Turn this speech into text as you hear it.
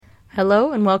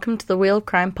Hello and welcome to the Wheel of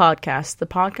Crime podcast, the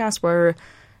podcast where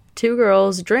two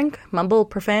girls drink, mumble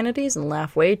profanities, and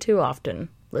laugh way too often.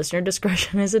 Listener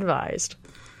discretion is advised.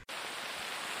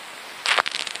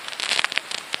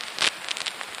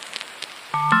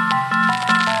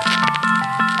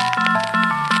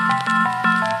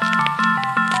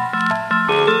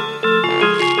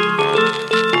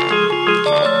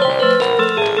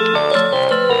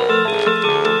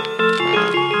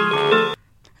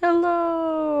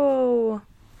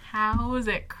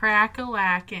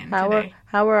 Crack-a-lackin' today.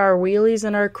 How are our wheelies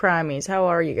and our crimies? How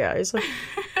are you guys?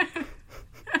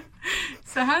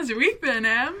 So how's your week been,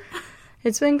 Em?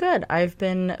 It's been good. I've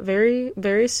been very,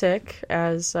 very sick,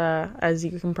 as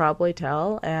you can probably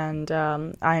tell, and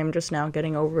I am just now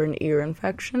getting over an ear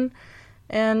infection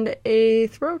and a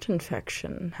throat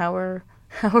infection. How are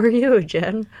you,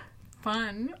 Jen?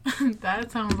 Fun.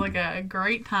 That sounds like a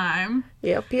great time.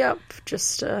 Yep.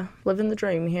 Just living the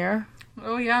dream here.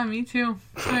 Oh yeah, me too.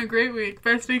 It's been a great week.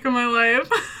 Best week of my life.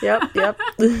 Yep.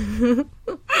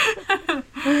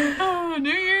 Oh,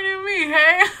 new year, new me,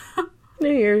 hey?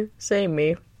 New year, same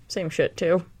me. Same shit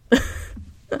too.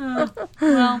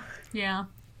 Well, yeah.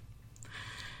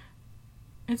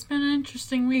 It's been an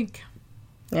interesting week.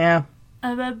 Yeah.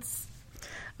 I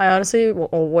honestly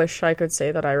wish I could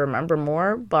say that I remember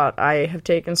more, but I have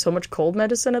taken so much cold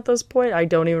medicine at this point, I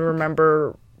don't even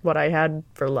remember what I had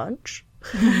for lunch.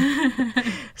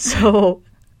 So,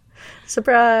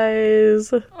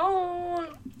 surprise! Oh,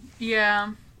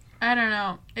 yeah. I don't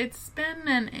know. It's been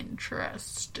an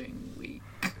interesting week,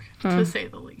 to say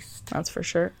the least. That's for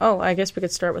sure. Oh, I guess we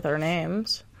could start with our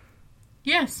names.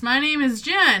 Yes, my name is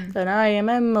Jen. And I am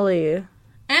Emily.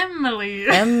 Emily.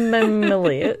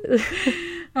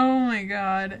 Oh my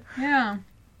god. Yeah.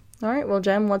 Alright, well,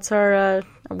 Jen, what's our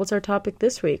topic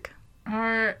this week?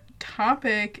 Our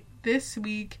topic this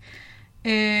week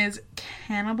is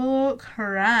cannibal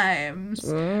crimes.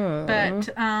 But,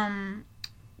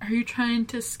 are you trying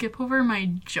to skip over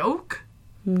my joke?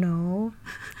 No.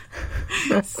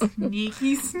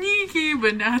 Sneaky,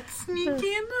 but not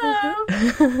sneaky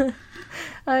enough.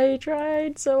 I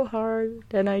tried so hard,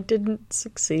 and I didn't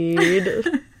succeed.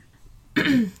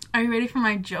 Are you ready for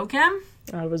my joke, Em?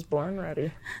 I was born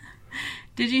ready.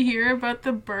 Did you hear about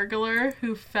the burglar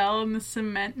who fell in the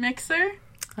cement mixer?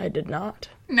 I did not.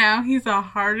 Now he's a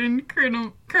hardened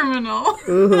criminal.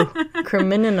 Ooh,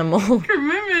 criminal.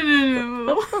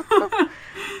 Criminal.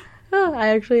 Oh, I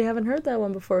actually haven't heard that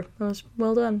one before. That was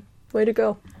well done. Way to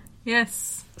go.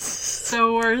 Yes.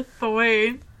 So worth the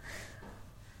wait.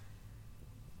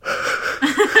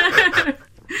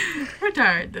 We're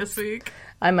tired this week.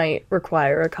 I might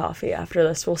require a coffee after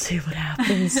this. We'll see what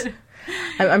happens.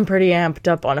 I'm pretty amped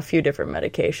up on a few different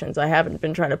medications. I haven't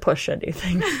been trying to push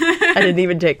anything. I didn't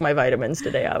even take my vitamins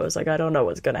today. I was like, I don't know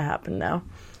what's going to happen now.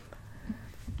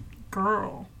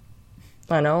 Girl.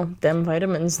 I know. Them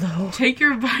vitamins, though. Take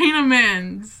your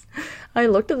vitamins. I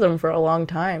looked at them for a long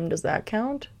time. Does that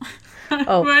count?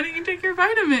 Oh. Why don't you take your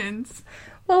vitamins?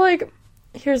 Well,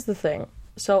 here's the thing.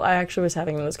 So I actually was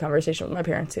having this conversation with my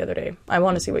parents the other day. I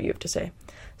want to see what you have to say.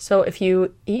 So if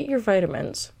you eat your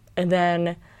vitamins and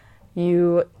then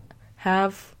you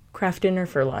have Kraft Dinner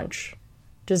for lunch,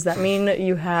 does that mean that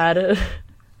you had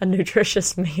a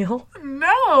nutritious meal?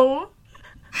 No.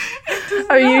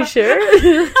 Are you sure?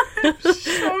 I'm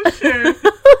so sure.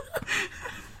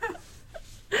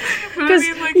 Because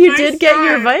you did get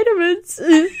your vitamins.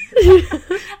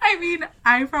 I mean,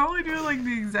 I probably do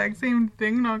the exact same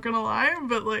thing, not gonna lie,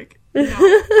 but no,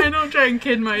 I don't try and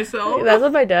kid myself. That's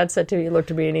what my dad said too. He looked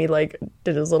at me and he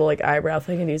did his little eyebrow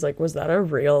thing and he's like, was that a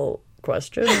real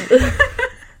question?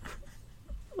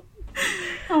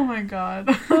 Oh my god.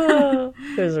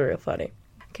 It was real funny.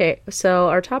 Okay, so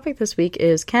our topic this week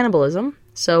is cannibalism.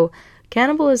 So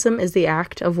cannibalism is the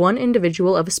act of one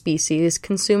individual of a species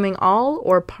consuming all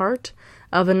or part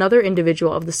of another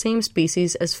individual of the same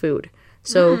species as food.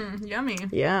 So, yummy.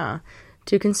 Yeah.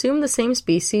 To consume the same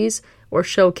species or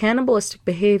show cannibalistic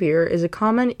behavior is a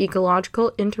common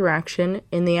ecological interaction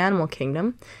in the animal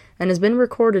kingdom and has been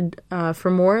recorded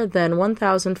for more than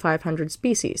 1,500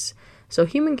 species. So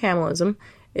human cannibalism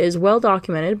is well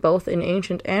documented both in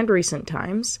ancient and recent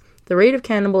times. The rate of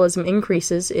cannibalism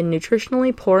increases in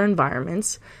nutritionally poor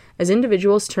environments as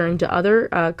individuals turn to other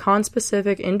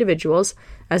conspecific individuals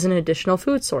as an additional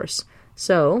food source.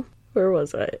 So, where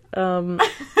was I?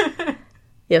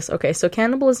 Yes, okay, so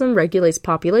cannibalism regulates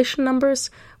population numbers,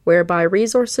 whereby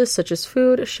resources such as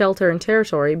food, shelter, and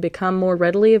territory become more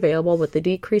readily available with the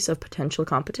decrease of potential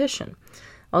competition.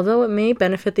 Although it may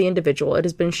benefit the individual, it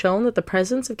has been shown that the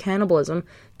presence of cannibalism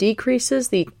decreases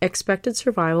the expected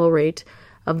survival rate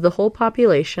of the whole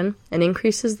population and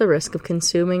increases the risk of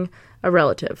consuming a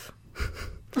relative.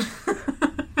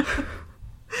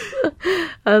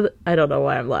 I don't know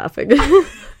why I'm laughing.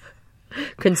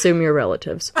 Consume your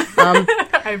relatives.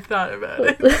 I've thought about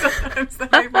it. Sometimes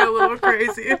that might be a little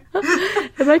crazy.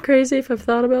 Am I crazy if I've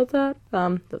thought about that?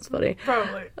 That's funny.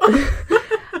 Probably.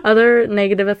 Other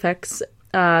negative effects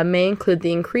may include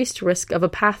the increased risk of a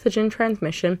pathogen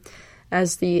transmission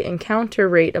as the encounter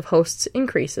rate of hosts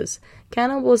increases.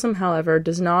 Cannibalism, however,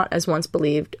 does not, as once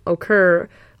believed, occur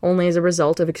only as a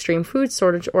result of extreme food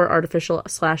shortage or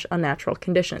artificial/unnatural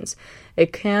conditions.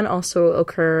 It can also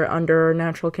occur under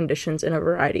natural conditions in a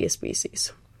variety of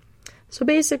species. So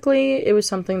basically, it was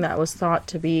something that was thought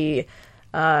to be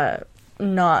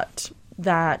not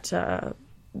that...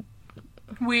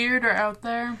 weird or out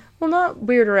there? Well, not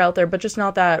weird or out there, but just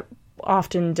not that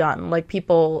often done. Like,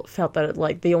 people felt that,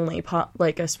 like, the only,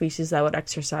 a species that would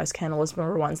exercise cannibalism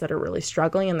were ones that are really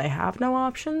struggling and they have no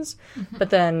options. Mm-hmm.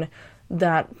 But then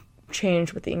that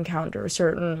changed with the encounter.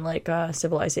 Certain,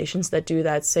 civilizations that do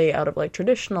that, say, out of,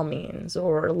 traditional means,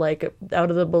 or,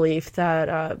 out of the belief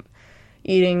that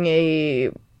eating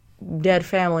a dead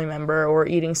family member or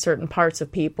eating certain parts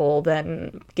of people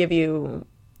then give you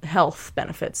health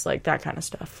benefits, that kind of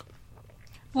stuff.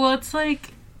 Well, it's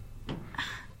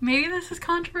maybe this is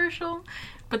controversial,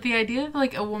 but the idea of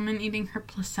a woman eating her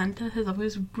placenta has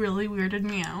always really weirded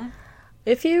me out.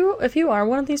 If you are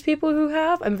one of these people who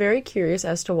have, I'm very curious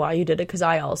as to why you did it, because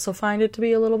I also find it to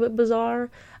be a little bit bizarre.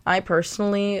 I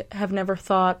personally have never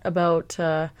thought about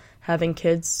having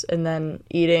kids and then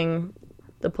eating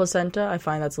the placenta. I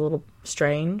find that's a little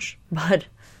strange, but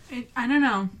I don't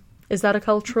know. Is that a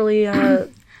culturally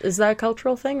is that a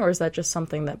cultural thing, or is that just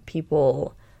something that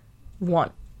people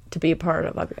want to be a part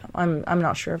of? I'm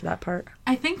not sure of that part.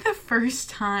 I think the first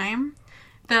time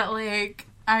that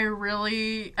I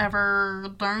really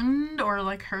ever learned or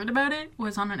heard about it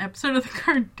was on an episode of the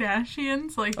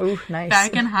Kardashians, ooh, nice.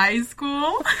 Back in high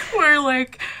school, where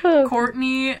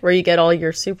Kourtney, where you get all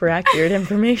your super accurate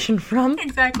information from.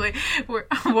 Exactly. Where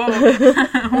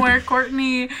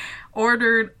Kourtney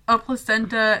ordered a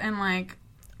placenta and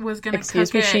was gonna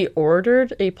Excuse me, she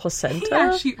ordered a placenta?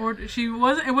 Yeah, she ordered.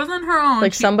 It wasn't her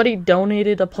own. Somebody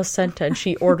donated a placenta and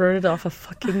she ordered it off a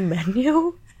fucking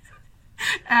menu?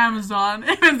 Amazon.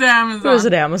 It was Amazon. It was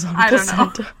an Amazon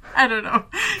placenta. I don't know.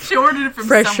 She ordered it from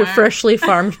somewhere. Freshly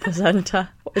farmed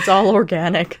placenta. It's all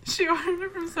organic. She ordered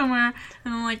it from somewhere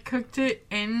and then cooked it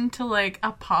into a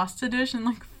pasta dish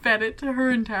and fed it to her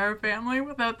entire family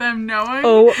without them knowing.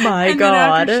 Oh my god. And then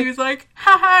after she was like,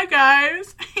 haha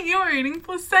guys, you are eating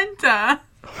placenta.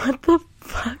 What the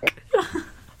fuck?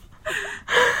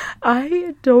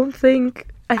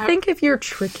 I think if you're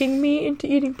tricking me into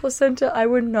eating placenta, I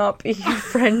would not be your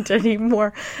friend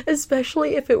anymore.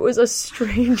 Especially if it was a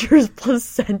stranger's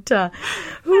placenta.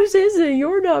 Whose is it?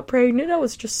 You're not pregnant. That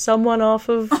was just someone off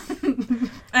of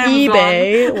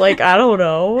eBay. I don't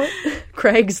know.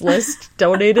 Craigslist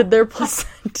donated their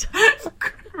placenta.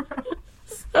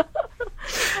 Gross.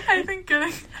 I think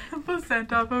getting a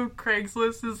placenta off of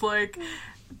Craigslist is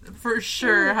for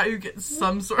sure how you get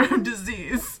some sort of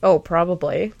disease. Oh,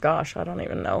 probably. Gosh, I don't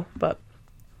even know, but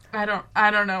I don't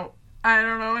know. I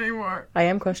don't know anymore. I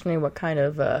am questioning what kind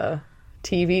of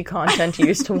TV content you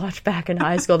used to watch back in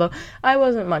high school, though. I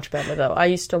wasn't much better, though. I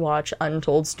used to watch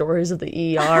Untold Stories of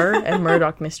the ER and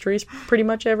Murdoch Mysteries pretty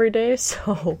much every day,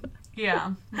 so...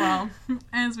 Yeah, well,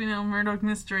 as we know, Murdoch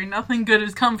Mystery, nothing good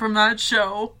has come from that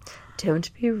show.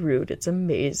 Don't be rude, it's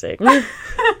amazing.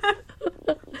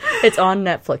 It's on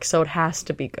Netflix, so it has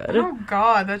to be good. Oh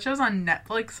god, that show's on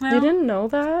Netflix now? You didn't know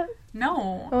that?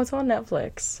 No. Oh, it's on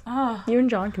Netflix. You and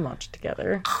John can watch it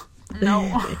together. No.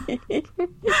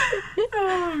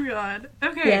 Oh god.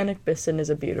 Okay. Yannick Bisson is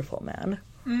a beautiful man.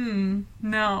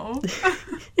 No.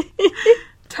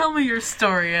 Tell me your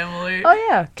story, Emily. Oh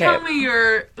yeah, okay. Tell me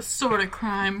your sort of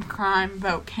crime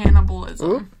about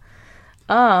cannibalism.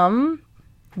 Ooh.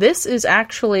 This is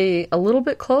actually a little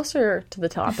bit closer to the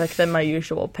topic than my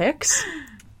usual picks.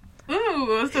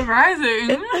 Ooh,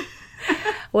 surprising.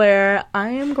 Where I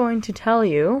am going to tell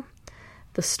you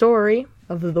the story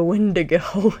of the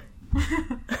Wendigo.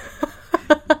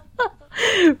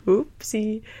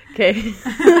 Oopsie. Okay.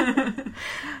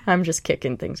 I'm just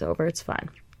kicking things over. It's fine.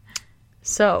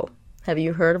 So, have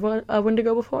you heard of a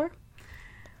Wendigo before?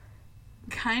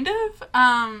 Kind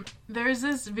of. There's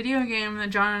this video game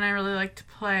that John and I really like to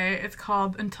play. It's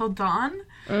called Until Dawn.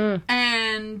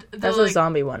 And that's a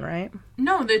zombie one, right?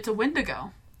 No, it's a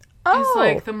Wendigo. Oh.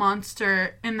 It's the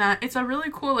monster in that. It's a really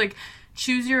cool,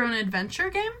 choose your own adventure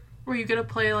game where you get to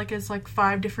play, as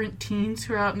 5 different teens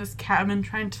who are out in this cabin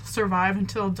trying to survive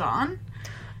until dawn.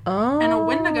 Oh. And a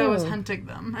Wendigo is hunting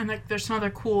them. And like there's some other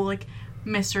cool like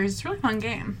mysteries. It's a really fun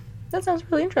game. That sounds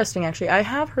really interesting, actually. I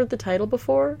have heard the title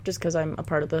before, just because I'm a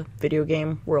part of the video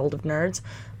game world of nerds,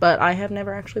 but I have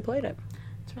never actually played it.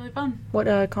 It's really fun.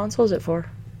 What console is it for?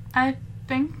 I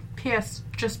think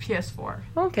just PS4.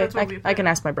 Okay, I can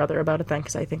ask my brother about it then,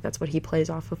 because I think that's what he plays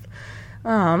off of.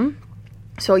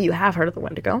 So you have heard of the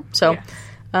Wendigo. So,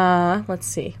 Yes. Let's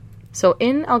see. So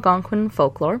in Algonquin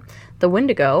folklore, the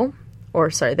Wendigo,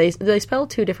 they spell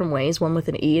two different ways, one with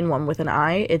an E and one with an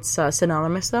I. It's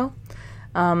synonymous, though.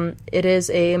 It is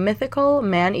a mythical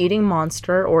man-eating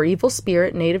monster or evil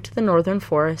spirit native to the northern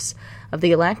forests of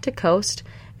the Atlantic coast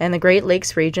and the Great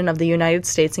Lakes region of the United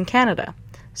States and Canada.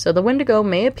 So the Wendigo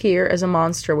may appear as a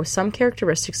monster with some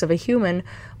characteristics of a human,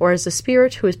 or as a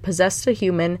spirit who has possessed a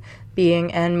human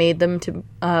being and made them to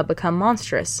become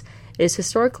monstrous. It is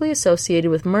historically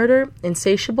associated with murder,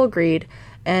 insatiable greed,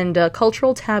 and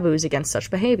cultural taboos against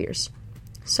such behaviors.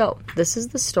 So, this is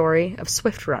the story of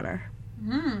Swift Runner.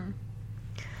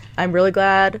 I'm really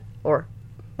glad, or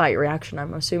by your reaction,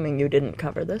 I'm assuming you didn't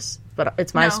cover this, but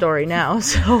it's my story now,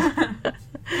 so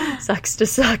sucks to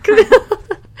suck.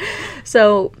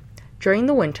 So, during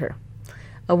the winter,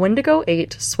 a Wendigo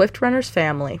ate Swift Runner's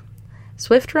family.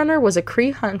 Swift Runner was a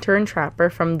Cree hunter and trapper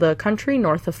from the country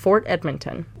north of Fort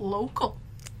Edmonton. Local.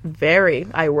 Very.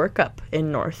 I work up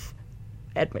in North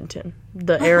Edmonton,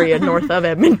 the area north of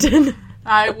Edmonton.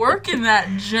 I work in that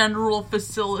general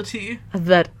facility.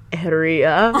 That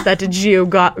area, that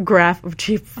geograph.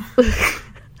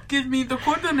 Give me the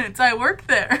coordinates. I work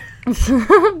there.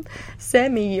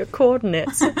 Send me your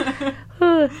coordinates.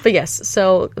 But yes,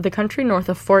 so the country north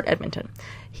of Fort Edmonton.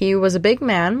 He was a big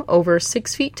man, over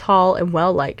 6 feet tall and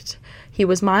well-liked. He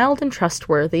was mild and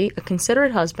trustworthy, a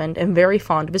considerate husband, and very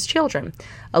fond of his children.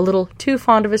 A little too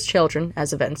fond of his children,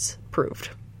 as events proved.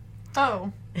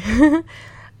 Oh.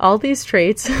 All these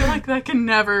traits... I feel like that can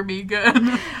never be good.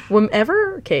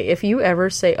 If you ever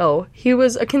say, oh, he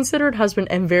was a considerate husband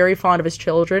and very fond of his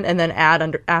children, and then add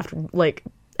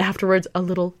afterwards a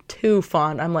little too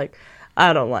fond, I'm like,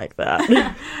 I don't like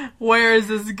that. Where is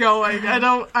this going? I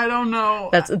don't know.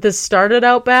 This started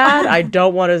out bad. I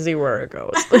don't want to see where it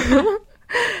goes.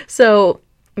 So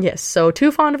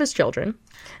too fond of his children.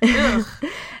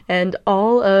 And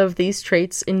all of these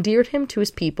traits endeared him to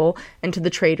his people and to the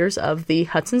traders of the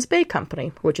Hudson's Bay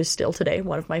Company, which is still today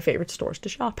one of my favorite stores to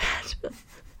shop at.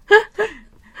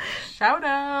 Shout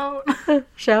out.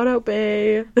 Shout out,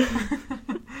 Bay.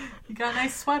 You got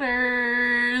nice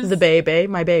sweaters. The Bay.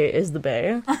 My Bay is the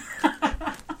Bay.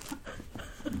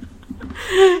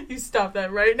 You stop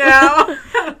that right now.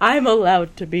 I'm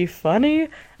allowed to be funny.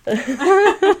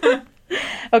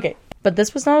 Okay, but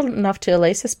this was not enough to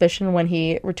allay suspicion when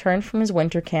he returned from his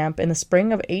winter camp in the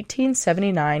spring of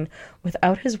 1879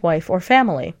 without his wife or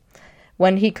family.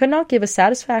 When he could not give a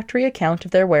satisfactory account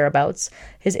of their whereabouts,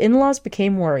 his in-laws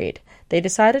became worried. They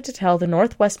decided to tell the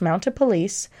Northwest Mounted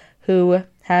Police, who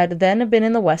had then been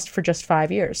in the West for just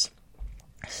 5 years.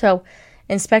 So,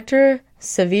 Inspector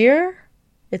Severe,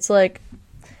 it's Severe,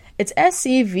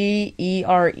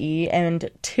 and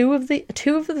two of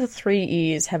the three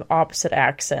E's have opposite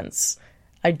accents.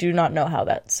 I do not know how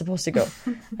that's supposed to go.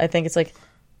 I think it's like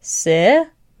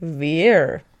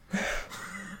severe.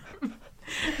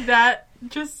 That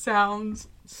just sounds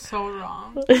so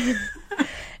wrong.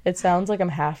 It sounds like I'm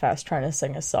half-assed trying to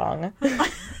sing a song.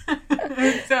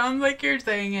 It sounds like you're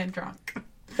saying it drunk.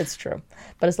 It's true.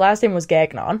 But his last name was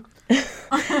Gagnon.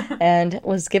 And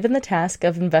was given the task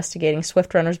of investigating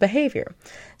Swift Runner's behavior.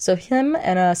 So him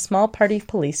and a small party of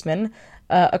policemen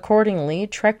accordingly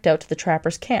trekked out to the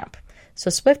trapper's camp. So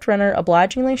Swift Runner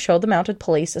obligingly showed the mounted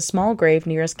police a small grave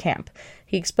near his camp.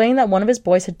 He explained that one of his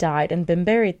boys had died and been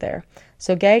buried there.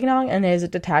 So Gagnon and his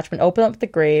detachment opened up the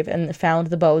grave and found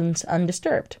the bones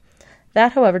undisturbed.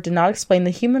 That, however, did not explain the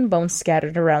human bones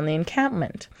scattered around the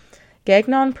encampment.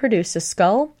 Gagnon produced a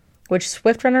skull, which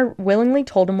Swift Runner willingly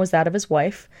told him was that of his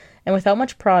wife, and without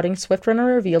much prodding, Swift Runner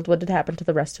revealed what had happened to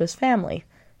the rest of his family.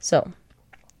 So,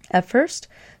 at first,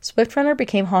 Swift Runner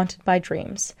became haunted by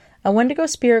dreams. A Wendigo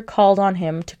spirit called on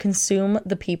him to consume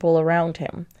the people around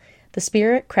him. The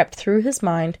spirit crept through his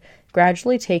mind,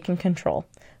 gradually taking control.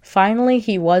 Finally,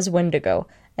 he was Wendigo,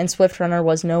 and Swift Runner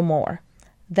was no more.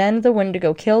 Then the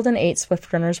Wendigo killed and ate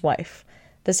Swift Runner's wife.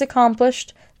 This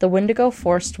accomplished, the Wendigo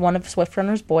forced one of Swift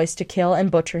Runner's boys to kill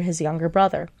and butcher his younger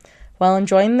brother. While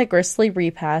enjoying the grisly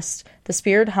repast, the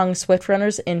spirit hung Swift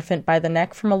Runner's infant by the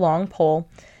neck from a long pole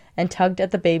and tugged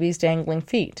at the baby's dangling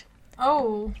feet.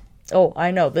 Oh. Oh, I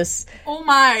know, this... Oh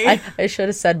my! I should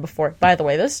have said before. By the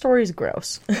way, this story is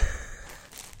gross.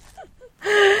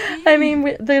 I mean,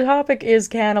 the topic is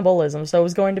cannibalism, so it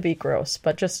was going to be gross,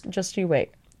 but just you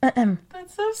wait.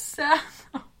 That's so sad.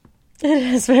 It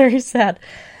is very sad.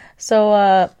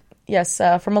 So, yes,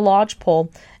 from a lodge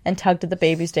pole and tugged at the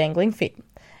baby's dangling feet.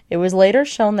 It was later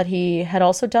shown that he had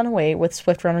also done away with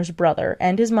Swift Runner's brother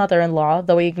and his mother-in-law,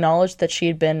 though he acknowledged that she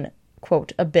had been,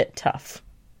 quote, a bit tough.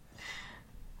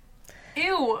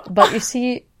 Ew. But you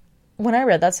see, when I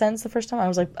read that sentence the first time, I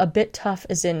was like, a bit tough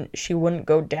as in she wouldn't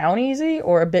go down easy,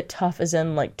 or a bit tough as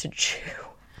in, like, to chew?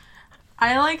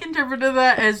 I, like, interpreted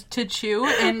that as to chew,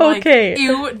 and, like,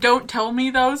 ew, don't tell me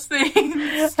those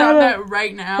things. Stop that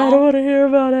right now. I don't want to hear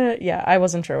about it. Yeah, I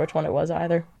wasn't sure which one it was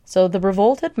either. So the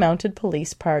revolted mounted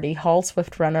police party hauled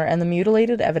Swift Runner and the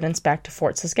mutilated evidence back to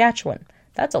Fort Saskatchewan.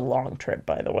 That's a long trip,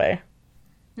 by the way.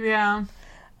 Yeah.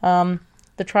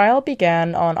 The trial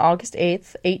began on August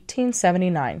 8th,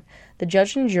 1879. The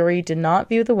judge and jury did not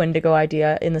view the Wendigo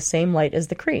idea in the same light as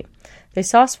the Cree. They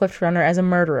saw Swift Runner as a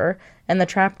murderer, and the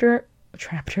tractor.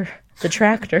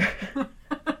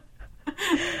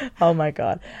 Oh my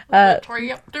god.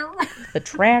 The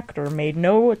tractor made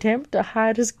no attempt to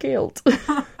hide his guilt.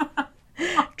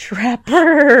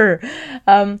 Trapper.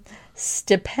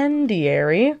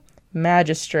 Stipendiary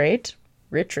magistrate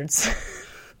Richardson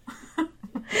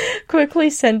quickly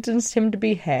sentenced him to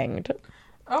be hanged.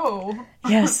 Oh.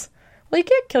 Yes. Well, you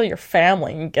can't kill your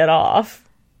family and get off.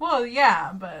 Well,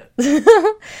 yeah, but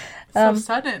so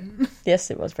sudden. Yes,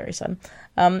 it was very sudden.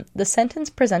 The sentence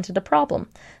presented a problem.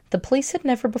 The police had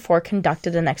never before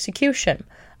conducted an execution,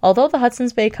 although the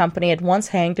Hudson's Bay Company had once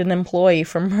hanged an employee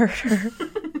for murder.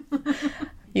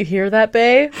 You hear that,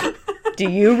 Bay? Do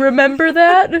you remember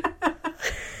that?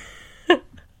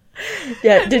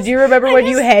 Yeah, did you remember when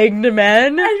you hanged a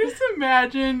man? I just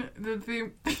imagine that the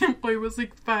employee was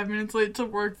like 5 minutes late to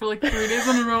work for like 3 days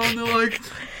in a row, and they're like,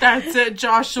 "That's it,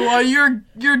 Joshua,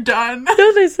 you're done."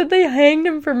 No, they said they hanged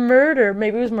him for murder.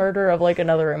 Maybe it was murder of like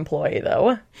another employee,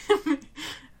 though.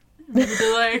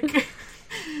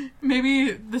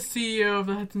 Maybe the CEO of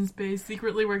the Hudson's Bay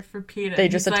secretly worked for PETA. They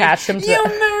just attached him to... You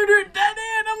murdered that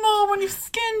animal when you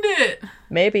skinned it!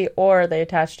 Maybe, or they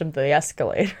attached him to the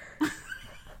escalator.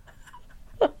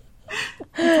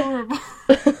 It's horrible.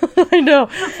 I know.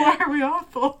 Why are we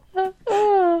awful?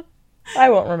 I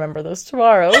won't remember this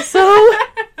tomorrow, so...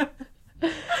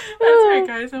 That's right,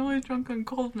 guys. I'm only drunk on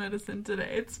cold medicine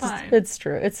today. It's fine. It's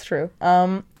true.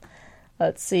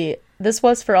 Let's see. This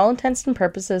was, for all intents and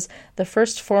purposes, the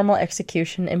first formal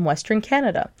execution in Western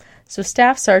Canada. So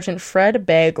Staff Sergeant Fred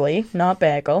Bagley, not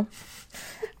Bagel,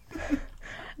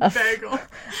 a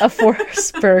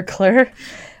force burglar,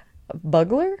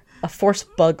 a force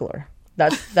bugler.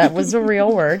 That was a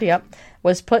real word. Yep,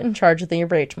 was put in charge of the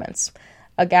arrangements.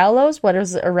 A gallows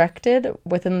was erected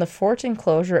within the fort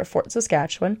enclosure at Fort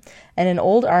Saskatchewan, and an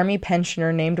old army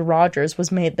pensioner named Rogers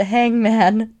was made the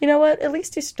hangman. You know what? At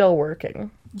least he's still working.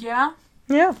 Yeah?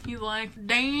 Yeah. He's like,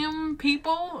 damn,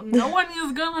 people, no one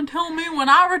is gonna tell me when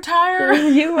I retire.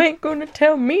 You ain't gonna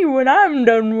tell me when I'm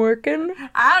done working.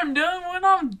 I'm done when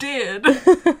I'm dead.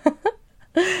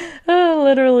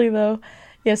 Literally, though.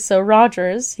 Yes, so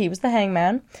Rogers, he was the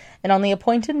hangman, and on the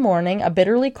appointed morning, a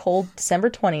bitterly cold December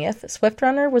 20th, Swift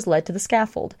Runner was led to the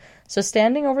scaffold. So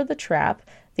standing over the trap,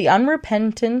 the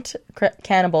unrepentant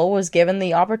cannibal was given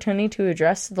the opportunity to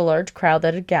address the large crowd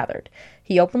that had gathered.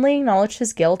 He openly acknowledged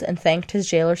his guilt and thanked his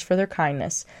jailers for their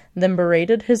kindness, then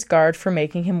berated his guard for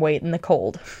making him wait in the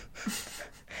cold.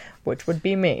 Which would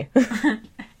be me.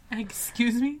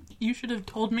 Excuse me? You should have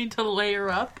told me to layer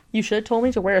up. You should have told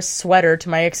me to wear a sweater to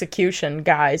my execution.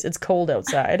 Guys, it's cold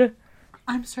outside.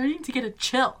 I'm starting to get a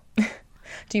chill.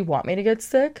 Do you want me to get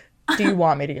sick? Do you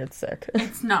want me to get sick?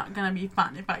 It's not gonna be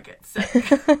fun if I get sick.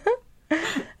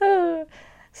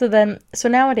 So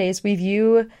nowadays we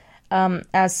view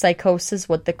as psychosis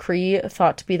what the Cree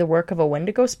thought to be the work of a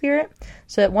Wendigo spirit.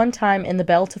 So at one time in the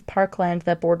belt of parkland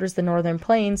that borders the northern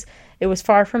plains, it was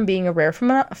far from being a rare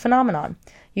phenomenon.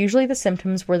 Usually the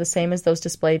symptoms were the same as those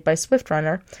displayed by Swift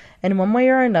Runner, and in one way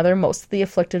or another most of the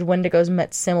afflicted Wendigos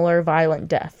met similar violent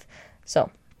death. So,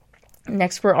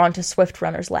 next we're on to Swift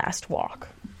Runner's last walk.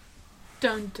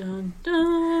 Dun dun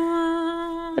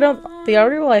dun. The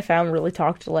article I found really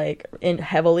talked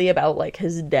heavily about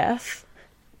his death,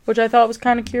 which I thought was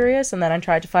kind of curious, and then I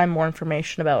tried to find more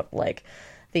information about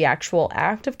the actual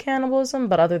act of cannibalism,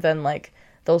 but other than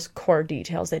those core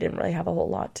details, they didn't really have a whole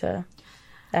lot to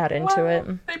add into it.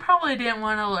 They probably didn't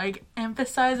want to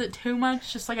emphasize it too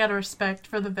much, just out of respect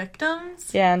for the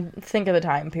victims. Yeah, and think of the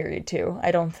time period too.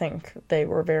 I don't think they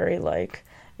were very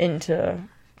into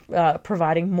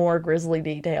providing more grisly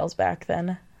details back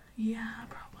then. Yeah,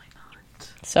 probably not.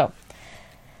 So,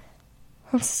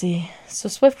 Let's see. So,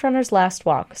 Swift Runner's last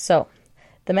walk. So,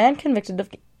 the man convicted of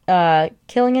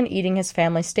killing and eating his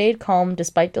family stayed calm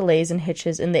despite delays and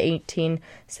hitches in the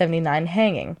 1879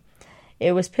 hanging.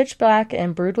 It was pitch black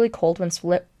and brutally cold when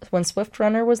Swift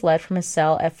Runner was led from his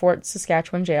cell at Fort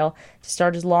Saskatchewan jail to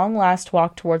start his long last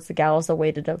walk towards the gallows that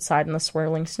waited outside in the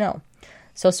swirling snow.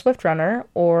 So Swift Runner,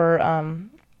 or I'm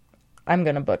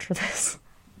going to butcher this,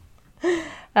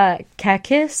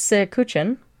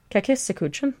 Kakisikuchen,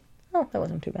 oh, that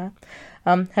wasn't too bad,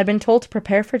 had been told to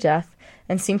prepare for death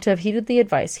and seemed to have heeded the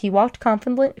advice. He walked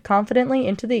confidently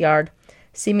into the yard,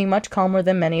 seeming much calmer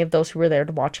than many of those who were there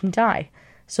to watch him die.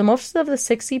 So most of the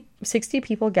 60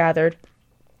 people gathered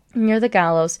near the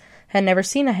gallows had never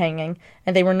seen a hanging,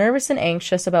 and they were nervous and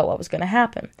anxious about what was going to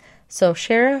happen. So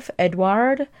Sheriff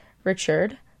Edward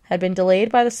Richard had been delayed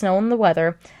by the snow and the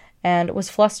weather, and was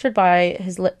flustered by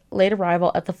his late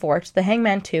arrival at the fort. The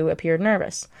hangman, too, appeared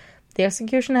nervous. The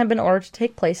execution had been ordered to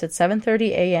take place at 7:30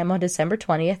 a.m. on December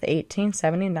 20th,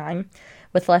 1879,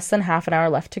 with less than half an hour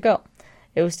left to go.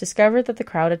 It was discovered that the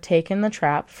crowd had taken the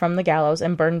trap from the gallows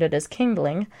and burned it as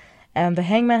kindling, and the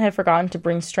hangman had forgotten to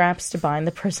bring straps to bind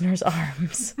the prisoner's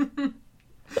arms.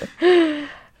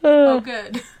 Oh,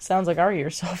 good. Sounds like our year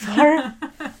so far.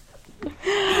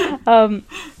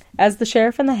 As the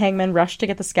sheriff and the hangman rushed to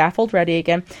get the scaffold ready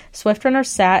again, Swift Runner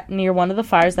sat near one of the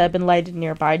fires that had been lighted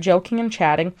nearby, joking and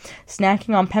chatting,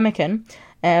 snacking on pemmican,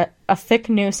 a thick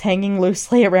noose hanging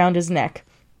loosely around his neck.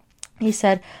 He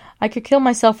said, "I could kill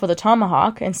myself with a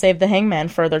tomahawk and save the hangman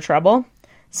further trouble."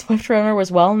 Swift Runner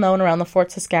was well known around the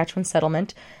Fort Saskatchewan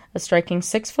settlement, a striking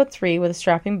 6'3" with a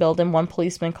strapping build and one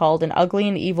policeman called an ugly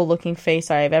and evil-looking face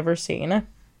I have ever seen.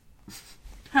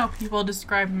 How people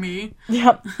describe me.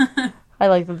 Yep. I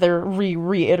like that they're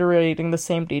reiterating the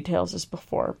same details as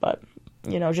before, but,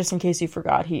 you know, just in case you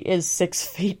forgot, he is 6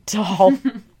 feet tall.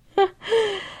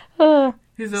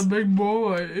 He's a big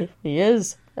boy. He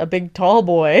is a big, tall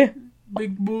boy.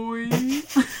 Big boy.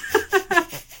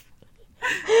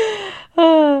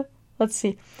 Let's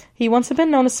see. He once had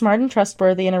been known as smart and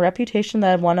trustworthy, and a reputation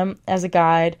that had won him as a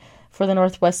guide for the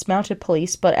Northwest Mounted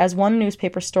Police, but as one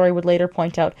newspaper story would later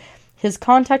point out, his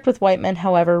contact with white men,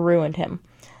 however, ruined him.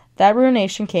 That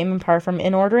ruination came in part from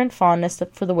inordinate fondness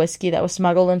for the whiskey that was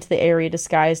smuggled into the area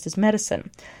disguised as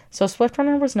medicine. So Swift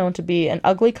Runner was known to be an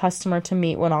ugly customer to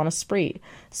meet when on a spree.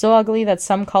 So ugly that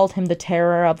some called him the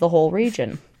terror of the whole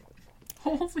region.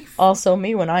 Holy Also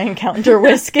me when I encounter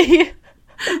whiskey.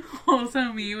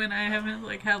 Also me when I haven't,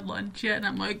 had lunch yet and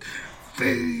I'm like,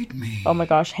 feed me. Oh my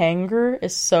gosh, hunger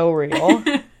is so real.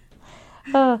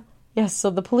 Yes, so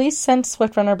the police sent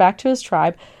Swift Runner back to his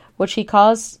tribe, which he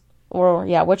caused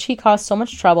so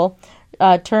much trouble,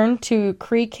 turned to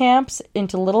Cree camps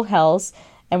into little hells,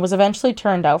 and was eventually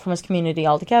turned out from his community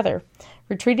altogether,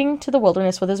 retreating to the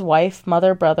wilderness with his wife,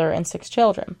 mother, brother, and 6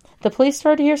 children. The police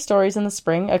started to hear stories in the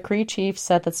spring. A Cree chief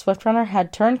said that Swift Runner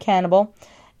had turned cannibal,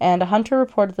 and a hunter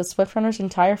reported that Swift Runner's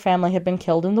entire family had been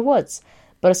killed in the woods,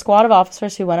 but a squad of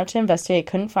officers who went out to investigate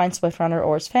couldn't find Swift Runner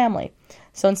or his family.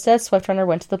 So instead, Swift Runner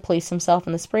went to the police himself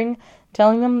in the spring,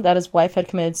 telling them that his wife had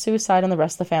committed suicide and the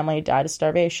rest of the family had died of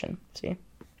starvation. See?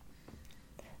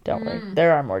 Don't worry,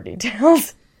 there are more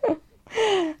details.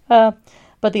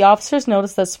 But the officers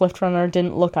noticed that Swift Runner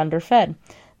didn't look underfed.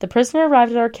 The prisoner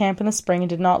arrived at our camp in the spring and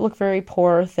did not look very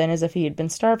poor or thin, as if he had been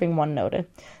starving, one noted.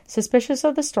 Suspicious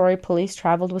of the story, police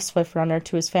traveled with Swift Runner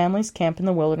to his family's camp in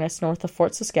the wilderness north of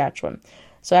Fort Saskatchewan.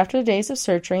 So after days of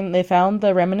searching, they found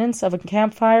the remnants of a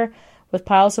campfire with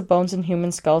piles of bones and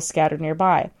human skulls scattered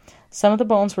nearby. Some of the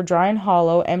bones were dry and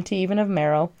hollow, empty even of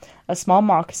marrow. A small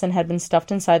moccasin had been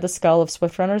stuffed inside the skull of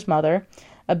Swift Runner's mother,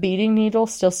 a beading needle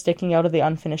still sticking out of the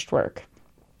unfinished work.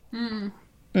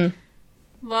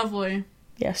 Lovely.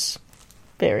 Yes,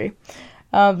 very.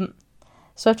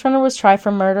 Swift Runner was tried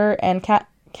for murder and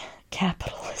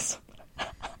capitalism.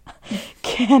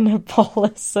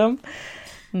 Cannibalism.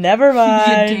 Never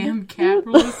mind. You damn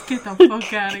capitalist, get the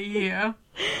fuck out of here.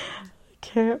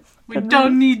 We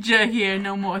don't need you here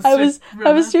no more. I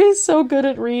was doing so good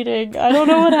at reading. I don't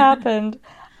know what happened.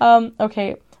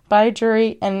 Okay, by a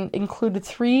jury and included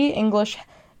 3 English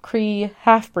Cree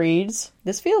half-breeds.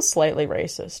 This feels slightly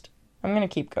racist. I'm gonna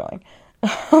keep going.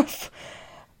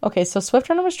 Okay, so Swift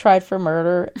Runner was tried for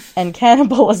murder and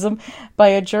cannibalism by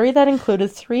a jury that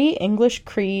included 3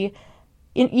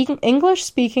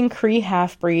 English-speaking Cree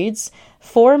half-breeds,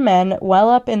 4 men well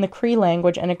up in the Cree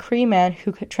language, and a Cree man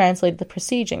who could translate the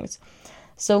proceedings.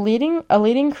 So a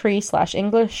leading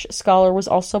Cree/English scholar was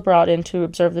also brought in to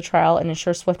observe the trial and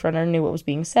ensure Swift Runner knew what was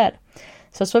being said.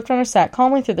 So Swift Runner sat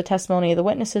calmly through the testimony of the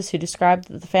witnesses, who described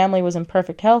that the family was in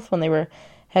perfect health when they were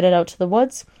headed out to the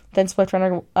woods. Then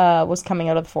Swiftrunner was coming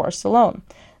out of the forest alone.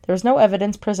 There was no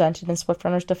evidence presented in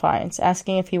Swiftrunner's defiance.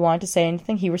 Asking if he wanted to say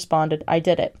anything, he responded, "I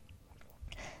did it."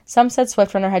 Some said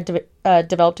Swiftrunner had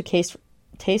developed a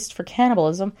taste for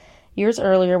cannibalism years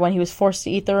earlier when he was forced to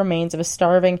eat the remains of a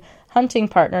starving hunting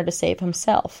partner to save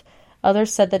himself.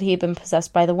 Others said that he had been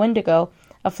possessed by the Wendigo,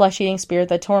 a flesh-eating spirit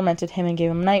that tormented him and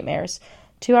gave him nightmares.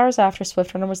 2 hours after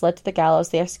Swiftrunner was led to the gallows,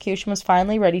 the execution was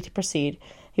finally ready to proceed.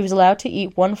 He was allowed to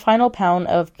eat one final pound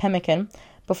of pemmican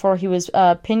before he was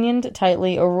pinioned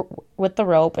tightly with the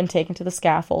rope and taken to the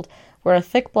scaffold, where a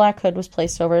thick black hood was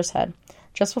placed over his head.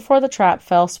 Just before the trap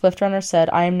fell, Swiftrunner said,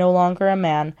 "I am no longer a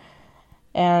man,"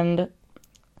 and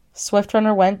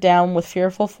Swiftrunner went down with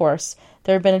fearful force.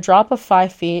 There had been a drop of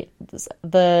 5 feet,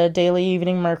 the Daily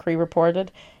Evening Mercury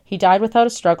reported. He died without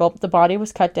a struggle. The body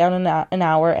was cut down in an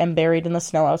hour and buried in the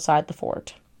snow outside the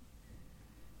fort.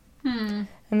 And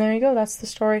there you go. That's the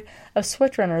story of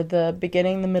Swiftrunner. The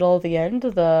beginning, the middle, the end,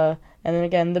 and then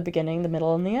again, the beginning, the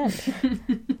middle, and the end.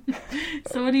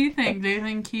 So what do you think? Do you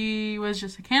think he was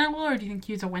just a cannibal, or do you think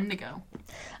he's a Wendigo?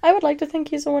 I would like to think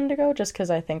he's a Wendigo, just because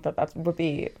I think that would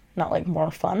be, not like more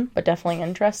fun, but definitely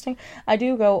interesting. I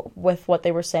do go with what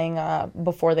they were saying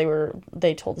before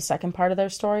they told the second part of their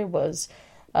story, was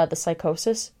the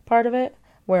psychosis part of it,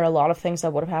 where a lot of things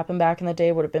that would have happened back in the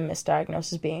day would have been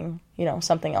misdiagnosed as being,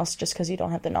 something else just because you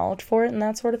don't have the knowledge for it and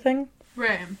that sort of thing.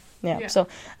 Right. Yeah, so,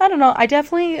 I don't know.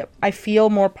 I feel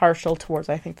more partial towards,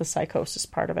 I think, the psychosis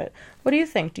part of it. What do you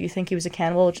think? Do you think he was a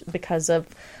cannibal because of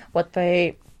what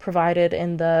they provided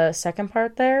in the second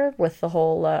part there, with the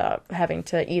whole having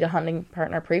to eat a hunting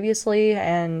partner previously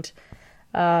and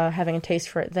having a taste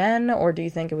for it then? Or do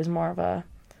you think it was more of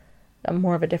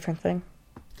a different thing?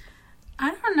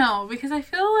 I don't know, because I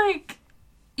feel like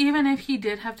even if he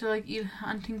did have to, eat a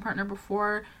hunting partner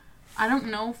before, I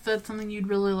don't know if that's something you'd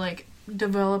really,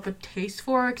 develop a taste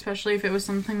for, especially if it was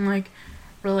something,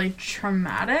 really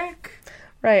traumatic.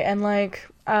 Right, and,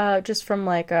 just from,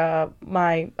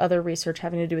 my other research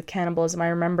having to do with cannibalism, I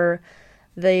remember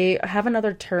they have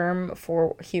another term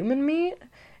for human meat.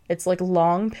 It's,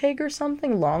 long pig or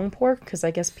something, long pork, because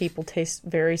I guess people taste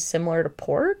very similar to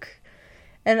pork.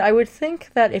 And I would think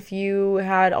that if you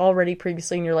had already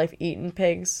previously in your life eaten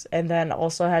pigs and then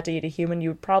also had to eat a human, you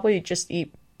would probably just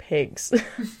eat pigs.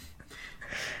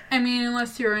 I mean,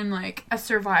 unless you're in, a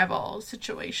survival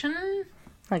situation.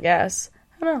 I guess.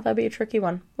 I don't know, that'd be a tricky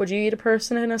one. Would you eat a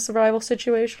person in a survival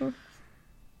situation?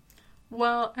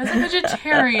 Well, as a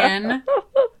vegetarian,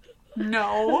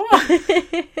 no.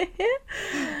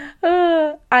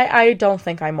 I don't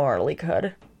think I morally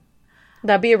could.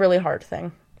 That'd be a really hard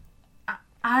thing.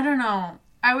 I don't know.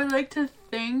 I would like to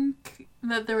think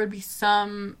that there would be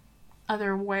some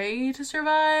other way to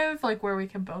survive, where we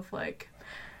could both,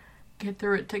 get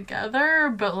through it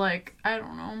together, but, I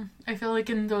don't know. I feel like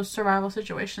in those survival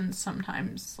situations,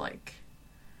 sometimes,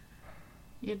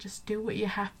 you just do what you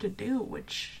have to do,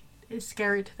 which is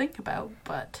scary to think about,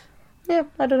 but... Yeah,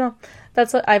 I don't know.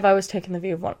 That's what I've always taken the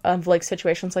view of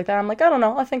situations like that. I'm I don't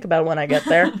know. I'll think about it when I get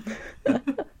there.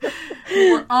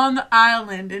 We're on the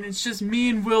island, and it's just me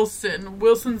and Wilson.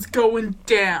 Wilson's going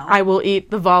down. I will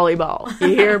eat the volleyball. You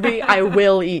hear me? I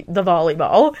will eat the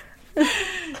volleyball.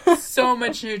 So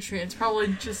much nutrients, probably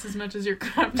just as much as your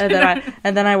crab dinner.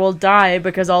 And then I will die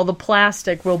because all the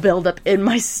plastic will build up in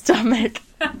my stomach.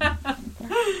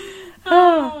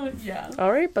 Yeah.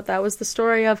 All right, but that was the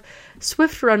story of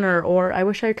Swiftrunner, or I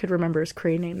wish I could remember his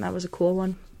Cree name. That was a cool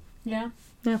one. Yeah.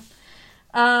 Yeah.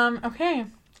 Okay.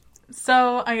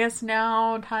 So, I guess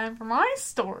now time for my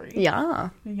story. Yeah.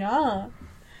 Yeah.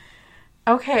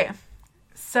 Okay.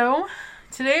 So,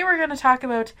 today we're going to talk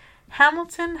about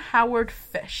Hamilton Howard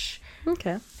Fish.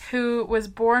 Okay. Who was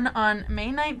born on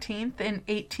May 19th in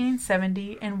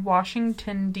 1870 in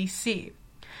Washington, D.C.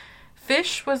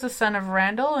 Fish was the son of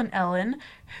Randall and Ellen,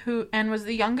 and was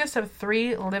the youngest of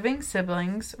 3 living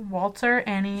siblings, Walter,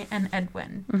 Annie, and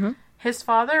Edwin. Mm-hmm. His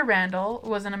father, Randall,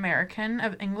 was an American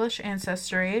of English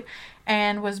ancestry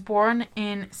and was born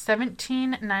in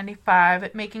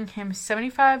 1795, making him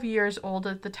 75 years old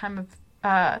at the time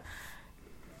of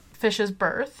Fish's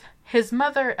birth. His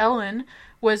mother, Ellen,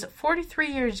 was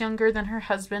 43 years younger than her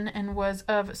husband and was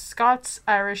of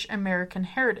Scots-Irish-American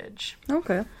heritage.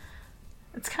 Okay.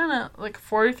 It's kind of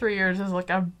 43 years is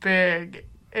a big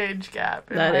age gap.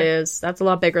 That's a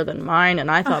lot bigger than mine,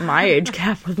 and I thought my age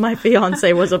gap with my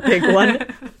fiance was a big one.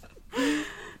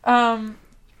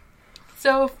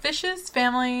 So Fish's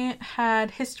family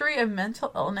had history of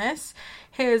mental illness.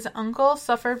 His uncle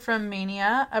suffered from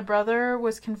mania. A brother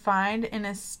was confined in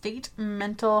a state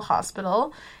mental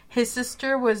hospital. His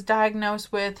sister was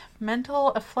diagnosed with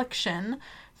mental affliction.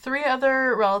 3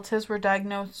 other relatives were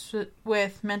diagnosed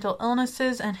with mental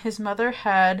illnesses, and his mother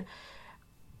had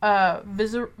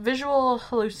visual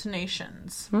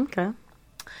hallucinations. Okay.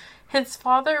 His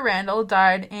father, Randall,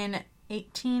 died in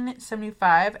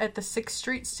 1875 at the 6th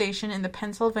Street station in the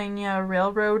Pennsylvania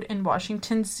Railroad in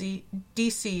Washington,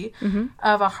 D.C.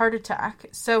 Of a heart attack.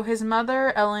 So his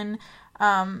mother, Ellen,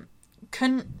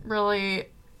 couldn't really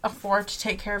afford to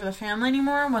take care of the family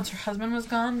anymore once her husband was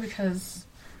gone, because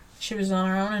she was on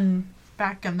her own, and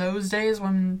back in those days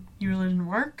when you really didn't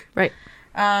work. Right.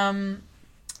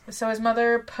 So his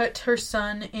mother put her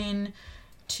son in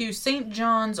to St.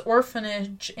 John's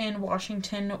Orphanage in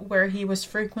Washington, where he was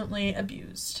frequently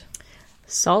abused.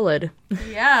 Solid.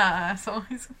 Yeah, so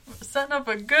he's setting up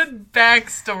a good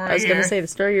backstory. I was going to say,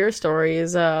 your story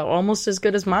is almost as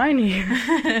good as mine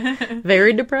here.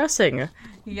 Very depressing.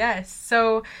 Yes.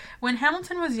 So when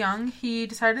Hamilton was young, he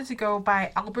decided to go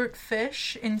by Albert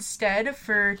Fish instead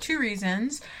for 2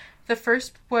 reasons. The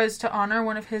first was to honor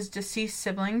one of his deceased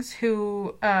siblings,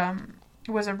 who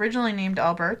was originally named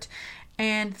Albert,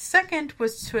 and the second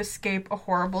was to escape a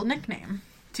horrible nickname.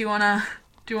 Do you wanna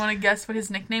guess what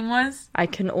his nickname was? I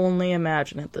can only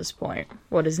imagine at this point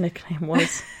what his nickname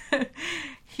was.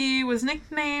 He was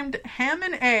nicknamed Ham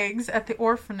and Eggs at the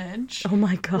orphanage. Oh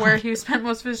my god. Where he spent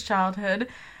most of his childhood.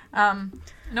 No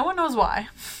one knows why.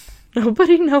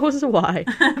 Nobody knows why.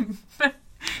 But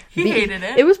he hated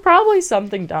it. It was probably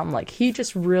something dumb, like he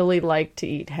just really liked to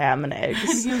eat ham and eggs.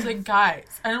 And he was like,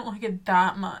 guys, I don't like it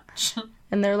that much.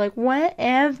 And they're like,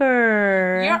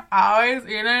 whatever. You're always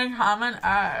eating ham and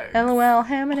eggs. LOL,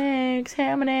 ham and eggs,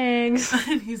 ham and eggs.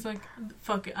 And he's like,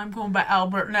 fuck it, I'm going by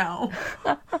Albert now.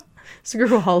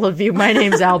 Screw all of you, my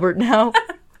name's Albert now.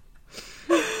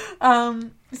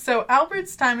 So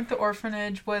Albert's time at the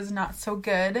orphanage was not so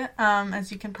good,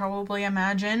 as you can probably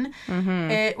imagine.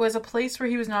 It was a place where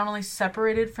he was not only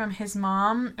separated from his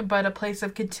mom, but a place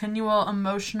of continual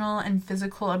emotional and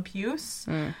physical abuse.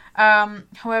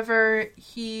 However,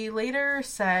 he later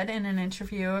said in an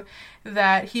interview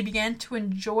that he began to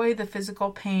enjoy the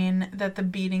physical pain that the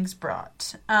beatings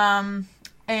brought.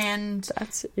 And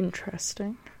that's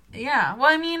interesting. Yeah, well,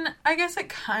 I mean, I guess it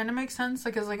kind of makes sense,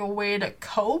 like, as, like, a way to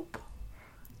cope.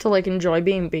 To, like, enjoy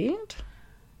being beat?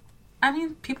 I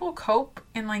mean, people cope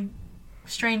in, like,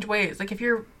 strange ways. Like, if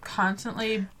you're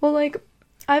constantly... Well, like,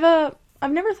 I've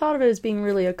never thought of it as being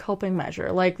really a coping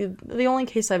measure. Like, the only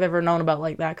case I've ever known about,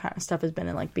 like, that kind of stuff has been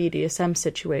in, like, BDSM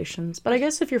situations. But I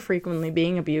guess if you're frequently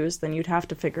being abused, then you'd have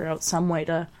to figure out some way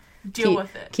to... Deal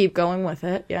with it. Keep going with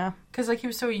it, yeah. Because, like, he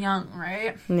was so young,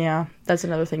 right? Yeah, that's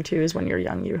another thing, too, is when you're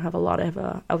young, you have a lot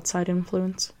of outside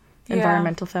influence.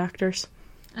 Environmental factors.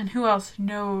 And who else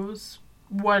knows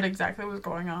what exactly was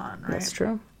going on, right? That's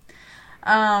true.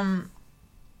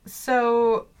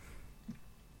 So,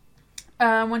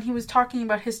 when he was talking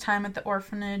about his time at the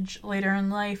orphanage later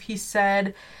in life, he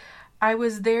said, I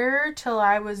was there till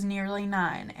I was nearly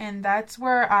 9, and that's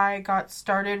where I got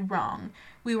started wrong.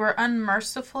 We were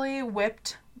unmercifully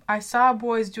whipped. I saw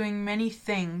boys doing many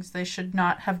things they should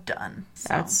not have done. So.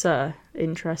 That's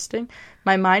interesting.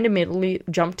 My mind immediately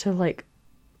jumped to, like,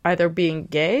 either being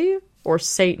gay or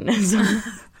Satanism.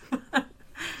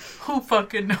 Who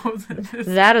fucking knows?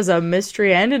 That is a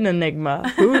mystery and an enigma.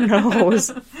 Who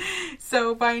knows?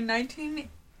 So by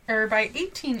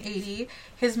 1880,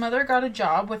 his mother got a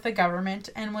job with the government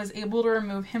and was able to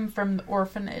remove him from the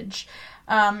orphanage.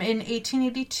 In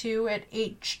 1882, at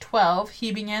age 12,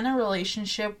 he began a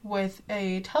relationship with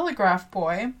a telegraph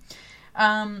boy.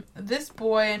 This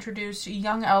boy introduced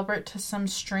young Albert to some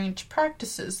strange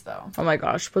practices, though. Oh my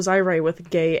gosh, was I right with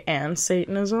gay and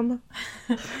Satanism?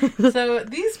 So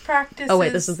these practices... Oh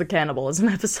wait, this is the cannibalism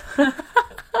episode.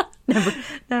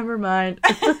 Never mind.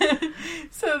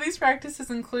 So these practices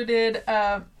included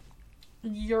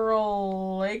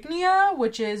urolagnia,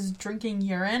 which is drinking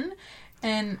urine,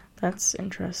 and that's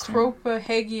interesting.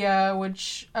 Cropahagia,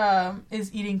 which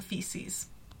is eating feces.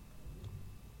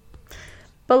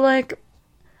 But, like,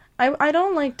 I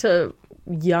don't like to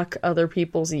yuck other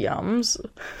people's yums.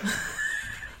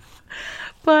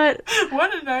 But...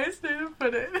 What a nice way to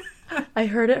put it. I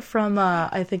heard it from,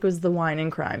 I think it was the Wine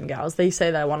and Crime gals. They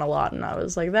say that one a lot, and I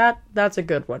was like, that's a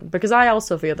good one. Because I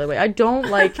also feel that way. I don't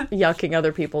like yucking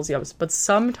other people's yums, but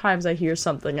sometimes I hear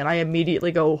something, and I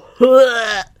immediately go,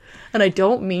 Hugh! And I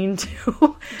don't mean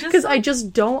to. Because I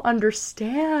just don't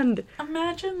understand.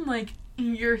 Imagine, like,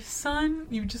 your son,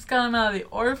 you just got him out of the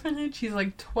orphanage, he's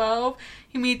like 12,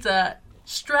 he meets a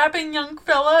strapping young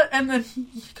fella, and then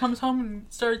he comes home and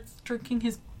starts drinking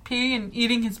his pee and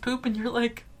eating his poop, and you're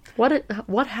like...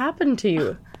 What happened to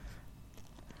you?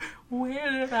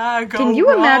 Where did I go Can you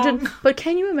wrong? imagine? But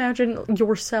can you imagine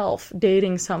yourself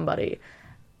dating somebody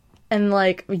and,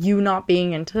 like, you not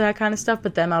being into that kind of stuff,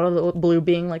 but them out of the blue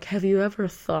being like, have you ever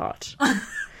thought?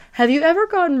 Have you ever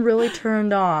gotten really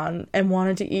turned on and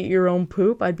wanted to eat your own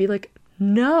poop? I'd be like,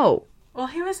 no. Well,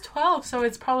 he was 12, so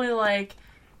it's probably like...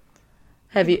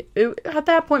 At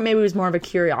that point, maybe it was more of a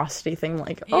curiosity thing,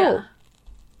 like, Yeah. oh,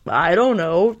 I don't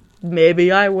know,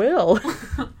 maybe I will.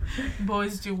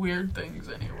 Boys do weird things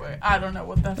anyway. I don't know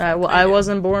what that's I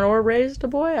wasn't born or raised a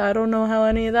boy. I don't know how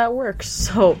any of that works,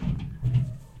 so...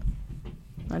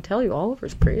 I tell you,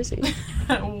 Oliver's crazy.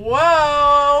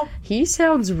 Whoa! He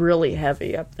sounds really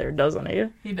heavy up there, doesn't he?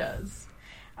 He does.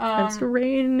 It's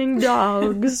raining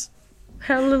dogs.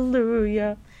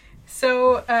 Hallelujah.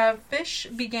 So, Fish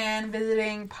began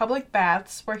visiting public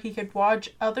baths where he could watch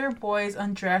other boys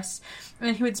undress,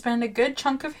 and he would spend a good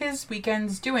chunk of his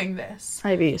weekends doing this.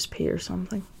 IVSP or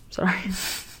something. Sorry.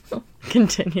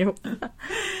 Continue.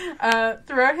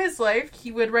 Throughout his life,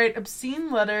 he would write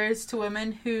obscene letters to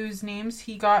women whose names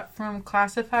he got from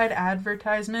classified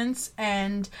advertisements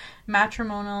and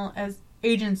matrimonial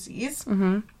agencies.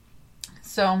 Mm-hmm.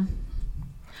 So,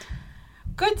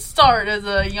 good start as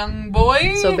a young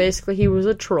boy. So basically he was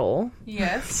a troll.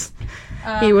 Yes.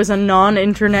 He was a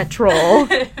non-internet troll.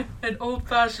 An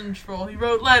old-fashioned troll. He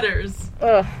wrote letters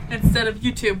Ugh. instead of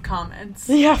YouTube comments.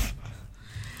 Yeah.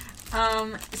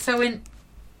 So in...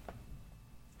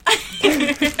 What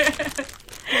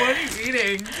are you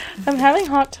eating? I'm having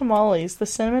hot tamales. The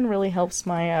cinnamon really helps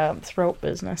my throat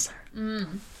business.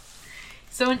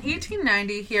 So in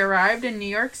 1890, he arrived in New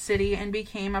York City and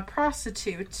became a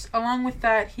prostitute. Along with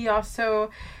that, he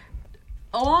also...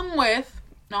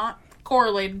 not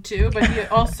correlated to, but he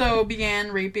also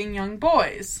began raping young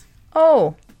boys.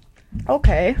 Oh.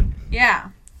 Okay. Yeah.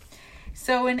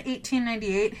 So in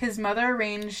 1898, his mother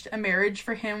arranged a marriage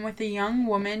for him with a young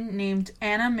woman named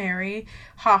Anna Mary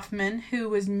Hoffman, who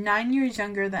was 9 years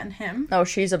younger than him. Oh,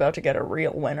 she's about to get a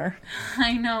real winner.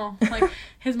 I know. Like,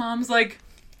 his mom's like,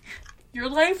 your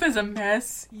life is a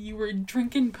mess. You were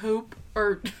drinking poop.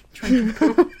 Or, drinking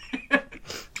poop.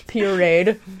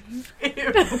 Pureed.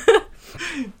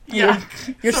 Yeah.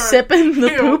 You're Sorry. sipping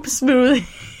the Ew. poop smoothie.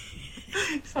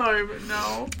 Sorry, but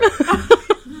no.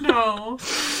 No.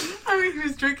 I mean, he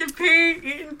was drinking pee,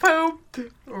 eating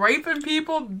poop, raping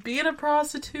people, being a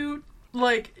prostitute.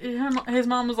 Like, his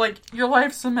mom was like, your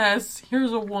life's a mess.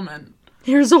 Here's a woman.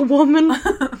 Here's a woman.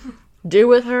 Do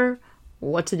with her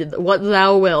what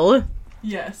thou will.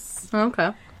 Yes.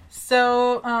 Okay.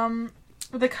 So,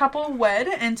 the couple wed,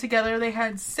 and together they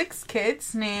had 6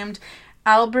 kids named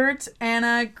Albert,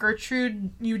 Anna,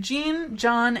 Gertrude, Eugene,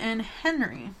 John, and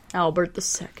Henry. Albert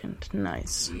II.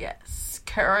 Nice. Yes.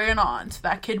 Carrying on. So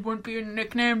that kid wouldn't be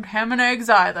nicknamed Ham and Eggs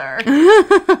either.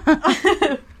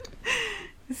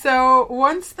 So,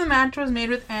 once the match was made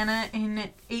with Anna in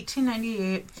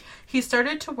 1898, he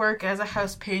started to work as a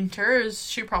house painter, as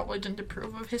she probably didn't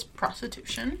approve of his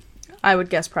prostitution. I would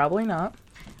guess probably not.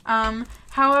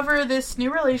 However, this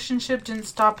new relationship didn't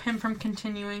stop him from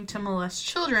continuing to molest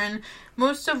children,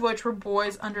 most of which were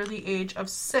boys under the age of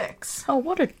 6. Oh,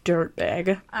 what a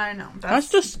dirtbag. I know. That's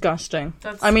disgusting.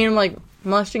 That's- I mean, like,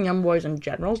 molesting young boys in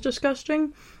general is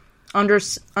disgusting. Under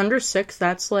 6,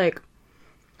 that's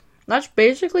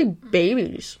basically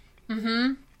babies.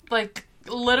 Mm-hmm. Like,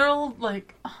 literal,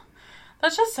 like,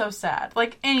 that's just so sad.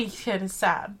 Like, any kid is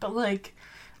sad, but, like,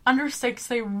 under 6,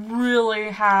 they really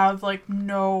have, like,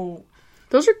 no...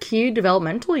 Those are key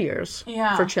developmental years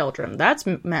Yeah. for children. That's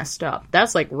messed up.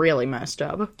 That's, like, really messed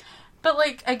up. But,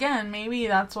 like, again, maybe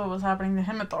that's what was happening to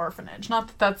him at the orphanage. Not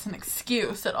that that's an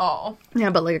excuse at all.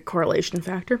 Yeah, but, like, a correlation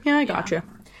factor. Yeah, I gotcha.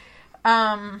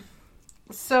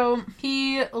 So,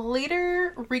 he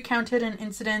later recounted an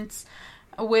incident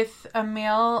with a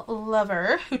male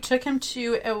lover who took him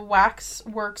to a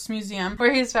waxworks museum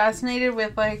where he was fascinated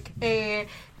with, like, a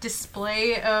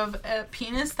display of a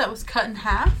penis that was cut in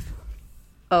half.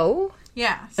 Oh?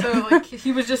 Yeah, so, like,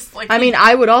 he was just, like... I mean,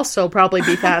 I would also probably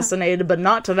be fascinated, but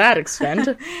not to that extent.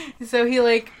 So he,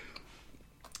 like,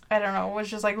 I don't know, was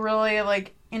just, like, really,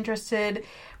 like, interested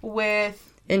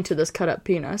with... Into this cut-up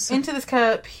penis. Into this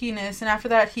cut-up penis, and after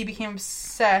that he became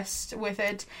obsessed with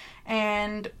it,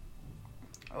 and,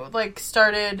 like,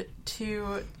 started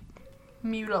to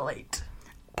mutilate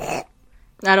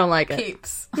I don't like it.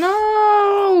 peeps.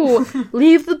 No!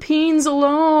 Leave the peens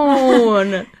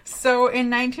alone! So,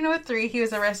 in 1903, he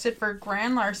was arrested for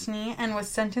grand larceny and was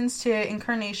sentenced to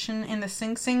incarnation in the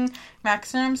Sing Sing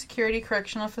Maximum Security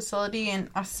Correctional Facility in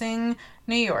Ossing,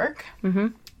 New York. Mm-hmm.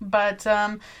 But,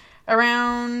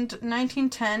 Around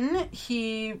 1910,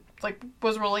 he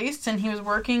was released, and he was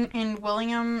working in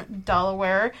William,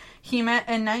 Delaware. He met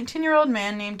a 19-year-old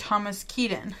man named Thomas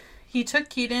Keaton. He took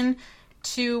Keaton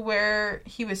to where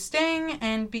he was staying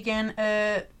and began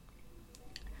a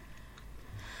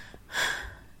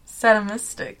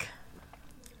sadimistic.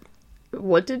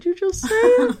 What did you just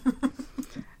say?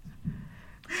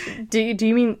 Do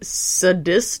you mean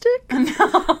sadistic?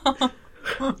 No.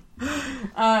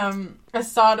 A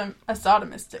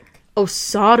sodomistic. Oh,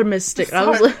 sodomistic. I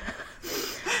was like,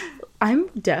 I'm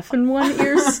deaf in one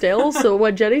ear still, so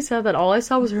when Jenny said that, all I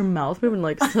saw was her mouth moving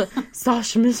like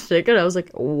sodomistic, and I was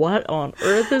like, what on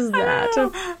earth is that?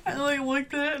 I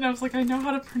looked at it and I was like, I know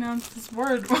how to pronounce this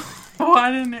word.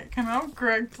 Why didn't it come out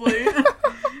correctly?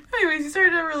 Anyways, he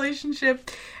started a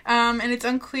relationship, and it's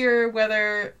unclear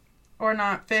whether or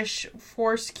not Fish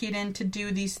forced Keaton to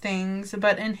do these things,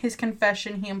 but in his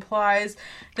confession he implies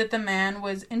that the man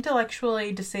was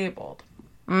intellectually disabled.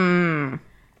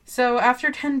 So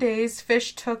after 10 days,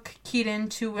 Fish took Keaton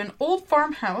to an old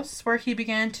farmhouse where he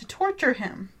began to torture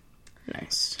him.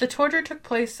 Nice. The torture took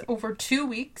place over 2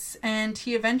 weeks, and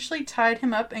he eventually tied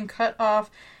him up and cut off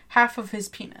half of his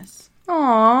penis.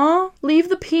 Aww, leave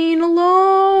the peen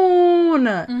alone!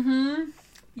 Mm-hmm.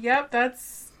 Yep,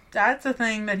 that's a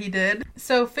thing that he did.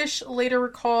 So Fish later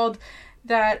recalled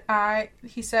that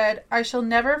he said, I shall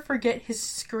never forget his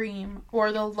scream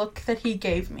or the look that he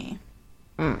gave me.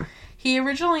 He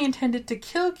originally intended to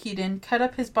kill Keaton, cut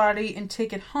up his body, and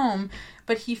take it home,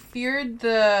 but he feared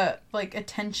the,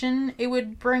 attention it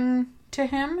would bring to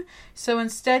him, so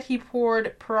instead he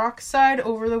poured peroxide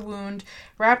over the wound,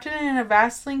 wrapped it in a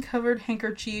Vaseline-covered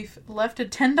handkerchief, left a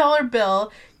 $10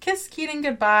 bill, kissed Keaton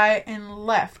goodbye, and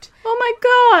left. Oh my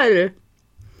god!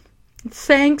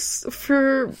 Thanks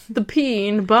for the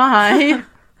peen, bye.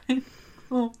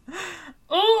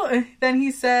 Then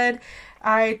he said,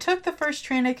 I took the first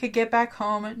train I could get back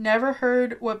home, never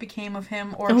heard what became of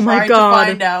him, or tried to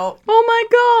find out. Oh my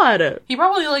god! He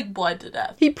probably, bled to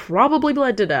death. He probably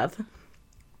bled to death.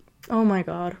 Oh my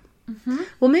god. Mm-hmm.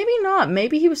 Well, maybe not.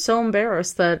 Maybe he was so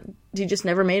embarrassed that he just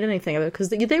never made anything of it, because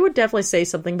they would definitely say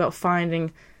something about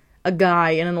finding a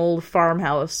guy in an old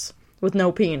farmhouse with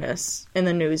no penis in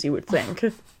the news, you would think.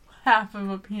 Half of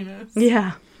a penis.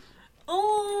 Yeah.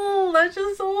 Oh, that's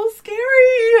just so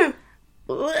scary.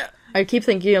 I keep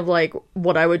thinking of,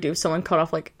 what I would do if someone cut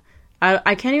off,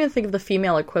 I can't even think of the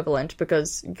female equivalent,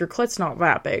 because your clit's not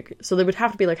that big, so there would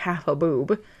have to be, half a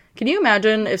boob. Can you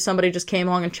imagine if somebody just came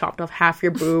along and chopped off half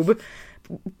your boob,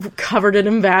 covered it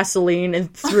in Vaseline,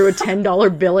 and threw a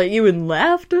 $10 bill at you and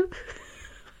left?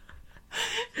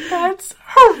 That's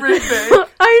horrific.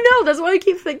 I know, that's what I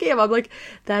keep thinking of. I'm like,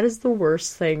 that is the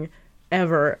worst thing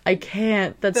ever. I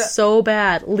can't. That's so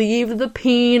bad. Leave the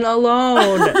peen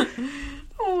alone.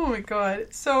 Oh my god.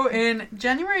 So in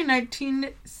January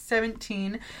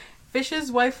 1917,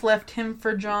 Fish's wife left him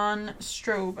for John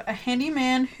Strobe, a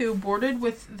handyman who boarded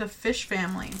with the Fish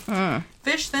family.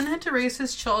 Fish then had to raise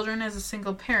his children as a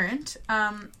single parent.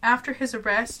 After his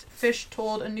arrest, Fish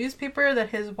told a newspaper that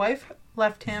his wife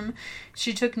left him.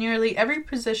 She took nearly every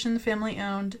position the family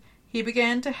owned. He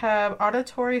began to have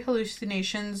auditory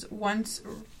hallucinations.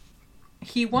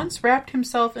 He once wrapped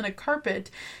himself in a carpet,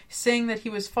 saying that he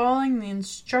was following the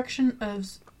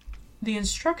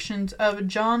instructions of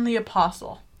John the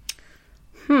Apostle.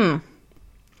 I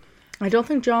don't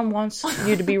think John wants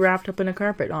you to be wrapped up in a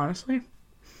carpet, honestly.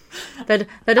 That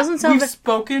doesn't sound... We've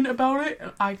spoken about it,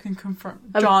 and I can confirm.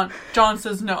 John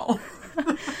says no.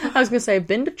 I was gonna say, I've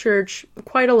been to church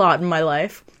quite a lot in my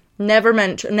life. Never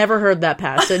heard that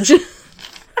passage. I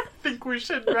think we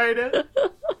should write it.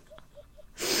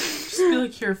 Just be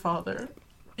like, here, Father.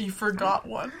 You forgot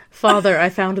one. Father, I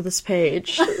found this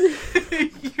page.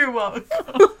 You're welcome.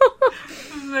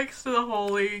 Next to the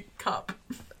holy cup.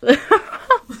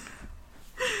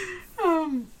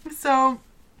 So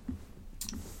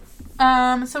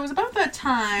it was about that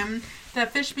time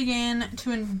that Fish began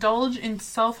to indulge in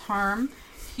self-harm.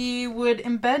 He would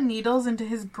embed needles into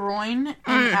his groin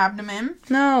and abdomen.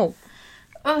 No.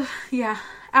 Yeah.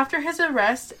 After his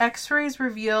arrest, x-rays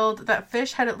revealed that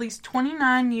Fish had at least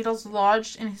 29 needles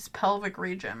lodged in his pelvic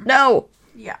region. No.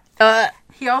 Yeah.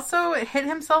 He also hit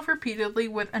himself repeatedly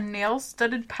with a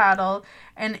nail-studded paddle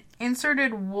and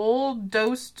inserted wool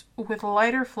dosed with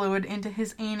lighter fluid into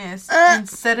his anus and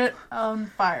set it on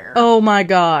fire. Oh my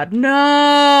god.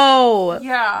 No!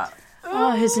 Yeah.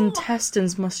 Oh, his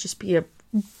intestines must just be a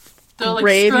They're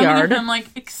graveyard. I'm like,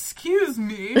 excuse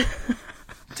me.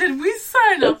 Did we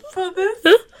sign up for this?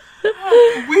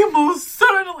 We most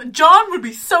certainly... John would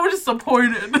be so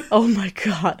disappointed. Oh my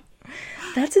god.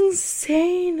 That's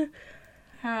insane.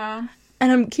 Yeah.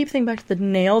 And I keep thinking back to the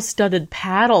nail-studded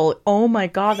paddle. Oh my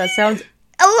god, that sounds...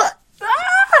 Ugh!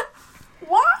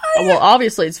 Why? Well,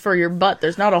 obviously it's for your butt.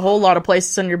 There's not a whole lot of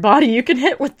places on your body you can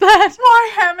hit with that.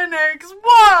 Why ham and eggs?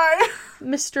 Why?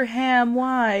 Mr. Ham,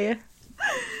 why?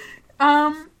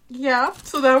 Yeah,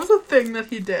 so that was a thing that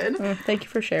he did. Thank you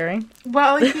for sharing.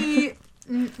 While he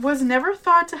was never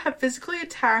thought to have physically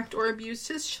attacked or abused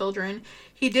his children,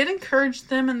 he did encourage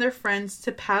them and their friends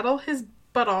to paddle his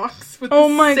buttocks with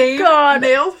the same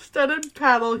nail-studded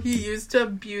paddle he used to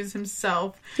abuse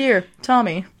himself. Here,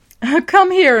 Tommy. Come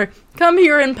here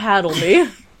and paddle me.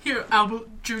 Here, Albert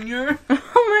Jr.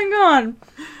 Oh my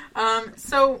god.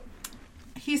 So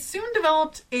he soon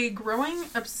developed a growing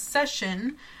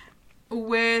obsession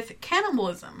with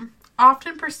cannibalism,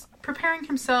 often preparing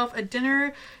himself a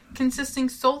dinner consisting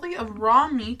solely of raw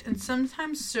meat and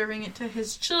sometimes serving it to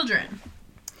his children.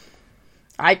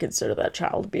 I consider that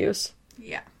child abuse.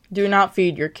 Yeah. Do not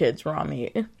feed your kids raw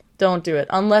meat. Don't do it,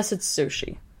 unless it's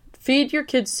sushi. Feed your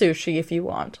kids sushi if you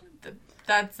want.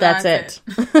 That's it.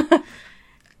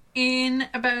 In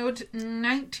about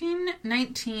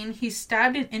 1919, he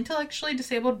stabbed an intellectually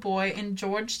disabled boy in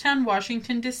Georgetown,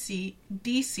 Washington, D.C.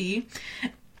 DC.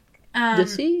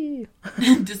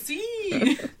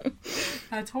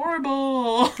 That's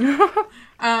horrible.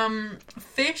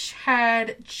 Fish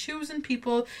had chosen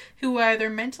people who were either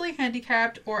mentally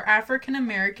handicapped or African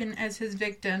American as his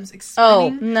victims.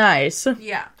 Oh, nice.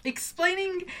 Yeah.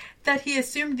 Explaining that he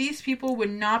assumed these people would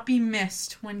not be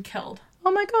missed when killed. Oh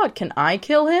my god, can I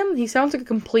kill him? He sounds like a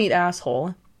complete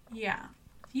asshole. Yeah.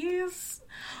 He's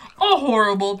a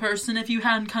horrible person if you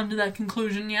hadn't come to that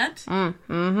conclusion yet.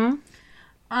 Mm-hmm.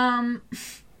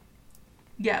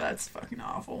 Yeah, that's a fucking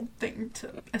awful thing to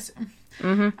assume.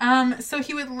 Mm-hmm. So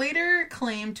he would later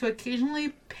claim to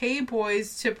occasionally pay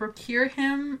boys to procure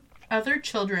him other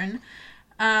children.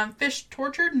 Fish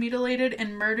tortured, mutilated,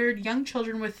 and murdered young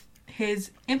children with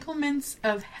his implements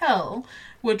of hell,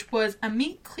 which was a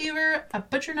meat cleaver, a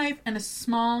butcher knife, and a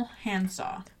small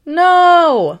handsaw.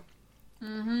 No!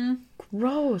 Mm-hmm.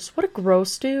 Gross. What a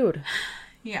gross dude.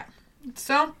 Yeah.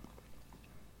 So,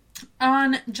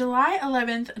 on July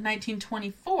 11th,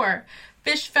 1924,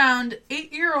 Fish found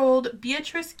 8-year-old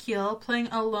Beatrice Keel playing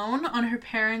alone on her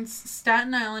parents'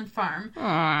 Staten Island farm.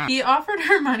 Aww. He offered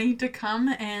her money to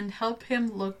come and help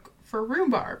him look for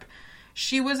rhubarb.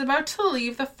 She was about to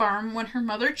leave the farm when her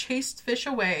mother chased Fish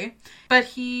away, but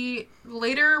he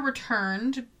later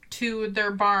returned to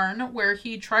their barn where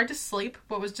he tried to sleep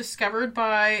but was discovered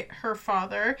by her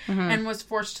father and was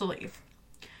forced to leave.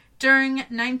 During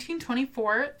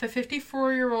 1924, the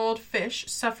 54-year-old Fish,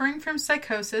 suffering from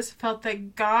psychosis, felt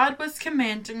that God was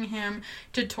commanding him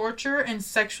to torture and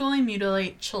sexually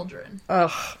mutilate children.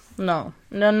 Ugh. No.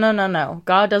 No.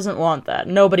 God doesn't want that.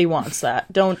 Nobody wants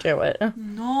that. Don't do it.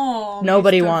 No.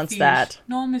 Nobody Mr. wants Fish. that.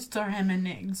 No, Mr. Ham and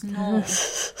Eggs. No.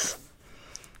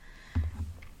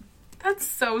 That's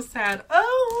so sad.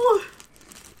 Oh!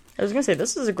 I was gonna say,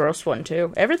 this is a gross one,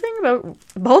 too. Everything about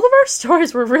both of our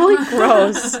stories were really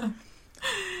gross.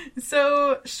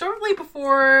 So, shortly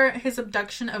before his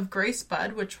abduction of Grace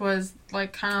Budd, which was,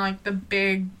 like, kind of like the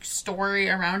big story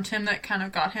around him that kind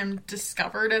of got him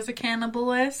discovered as a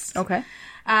cannibalist. Okay.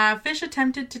 Fish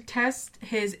attempted to test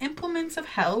his implements of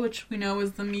hell, which we know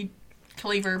is the meat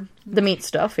cleaver. The meat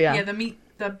stuff, yeah.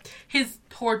 Yeah, his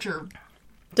torture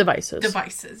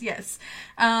Devices, yes.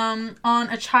 On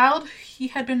a child he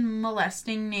had been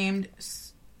molesting named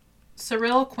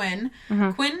Cyril Quinn.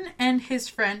 Mm-hmm. Quinn and his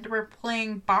friend were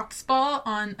playing box ball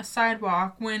on a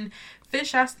sidewalk when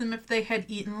Fish asked them if they had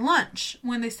eaten lunch.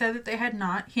 When they said that they had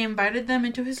not, he invited them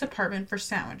into his apartment for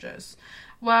sandwiches.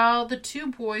 While the two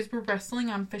boys were wrestling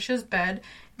on Fish's bed,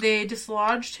 they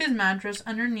dislodged his mattress.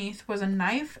 Underneath was a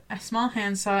knife, a small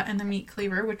handsaw, and the meat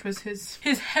cleaver, which was his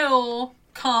hell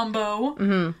combo.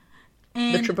 Mm-hmm.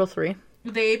 And the 333.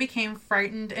 they became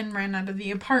frightened and ran out of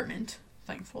the apartment,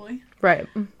 thankfully. Right.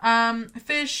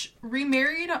 Fish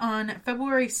remarried on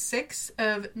February 6th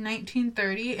of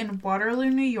 1930 in Waterloo,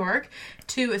 New York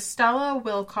to Estella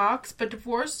Wilcox, but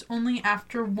divorced only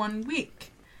after 1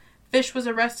 week. Fish was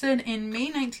arrested in May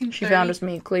 1930. She found his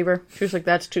meat cleaver. She was like,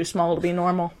 that's too small to be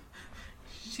normal.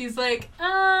 She's like,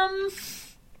 something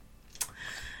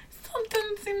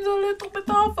seems a little bit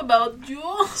off about you.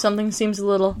 Something seems a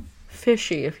little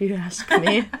fishy, if you ask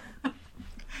me.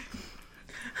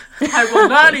 I will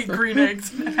not eat green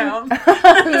eggs and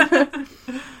ham.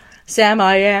 Sam,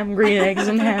 I am green eggs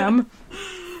and ham.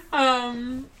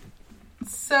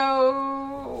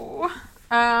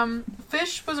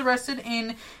 Fish was arrested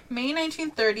in May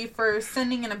 1930 for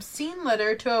sending an obscene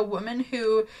letter to a woman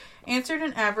who answered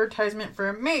an advertisement for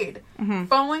a maid. Mm-hmm.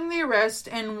 Following the arrest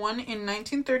and one in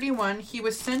 1931, he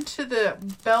was sent to the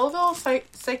Belleville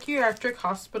Psychiatric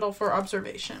Hospital for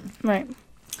observation. Right.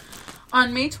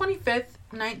 On May 25th,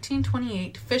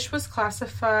 1928, Fish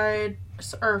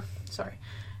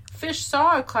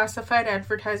saw a classified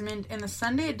advertisement in the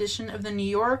Sunday edition of the New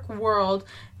York World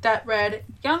that read,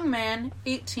 "Young man,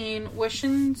 18,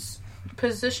 wishes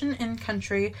position in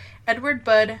country, Edward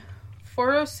Budd,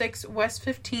 406 West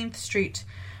 15th Street."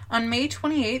 On May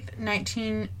 28th,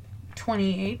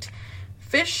 1928,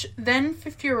 Fish, then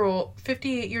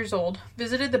 58 years old,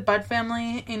 visited the Budd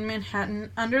family in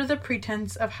Manhattan under the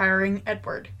pretense of hiring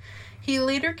Edward. He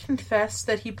later confessed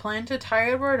that he planned to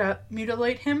tie Edward up,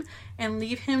 mutilate him, and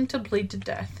leave him to bleed to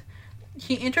death.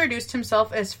 He introduced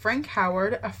himself as Frank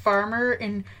Howard, a farmer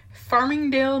in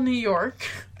Farmingdale, New York.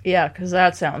 Yeah, because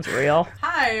that sounds real.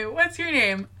 Hi, what's your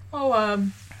name? Oh,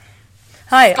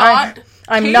 Hi, Scott.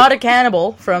 I'm not a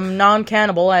cannibal from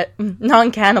non-cannibal.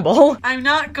 I'm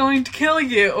not going to kill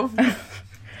you.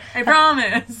 I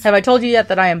promise. Have I told you yet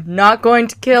that I am not going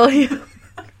to kill you?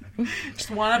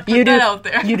 Just want to put that out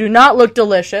there. You do not look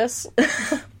delicious.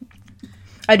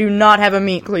 I do not have a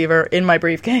meat cleaver in my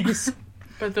briefcase.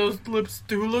 But those lips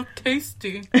do look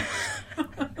tasty.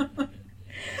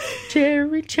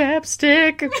 Cherry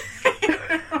chapstick.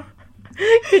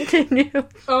 Continue.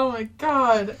 Oh my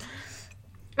god.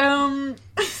 So,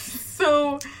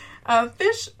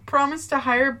 Fish promised to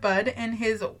hire Budd and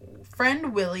his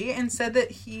friend Willie and said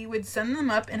that he would send them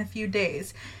up in a few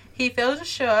days. He failed to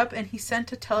show up and he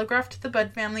sent a telegram to the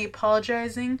Budd family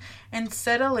apologizing and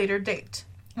set a later date.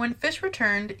 When Fish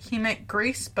returned, he met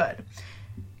Grace Budd.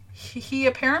 He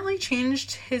apparently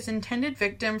changed his intended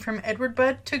victim from Edward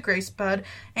Budd to Grace Budd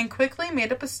and quickly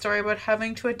made up a story about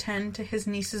having to attend to his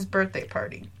niece's birthday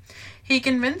party. He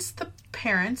convinced the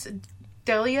parents,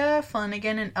 Delia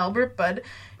Flanagan and Albert Budd,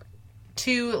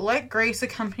 to let Grace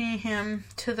accompany him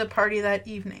to the party that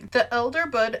evening. The elder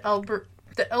Albert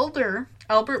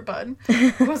Budd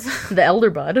was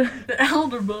Albert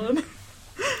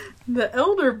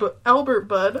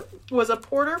Budd was a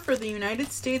porter for the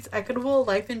United States Equitable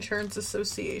Life Insurance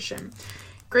Association.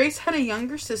 Grace had a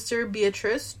younger sister,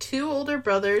 Beatrice, two older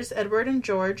brothers, Edward and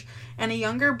George, and a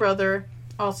younger brother,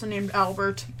 also named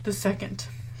Albert II.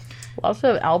 Lots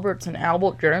of Alberts and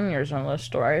Albert Juniors in this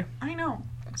story. I know.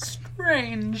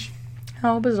 Strange.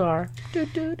 How bizarre.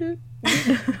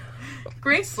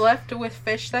 Grace left with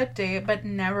Fish that day, but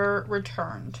never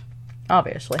returned.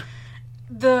 Obviously.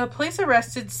 The police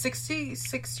arrested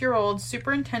 66-year-old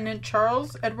Superintendent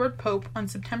Charles Edward Pope on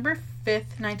September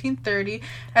 5th, 1930,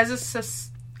 as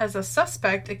a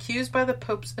suspect accused by the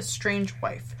Pope's estranged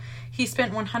wife. He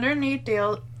spent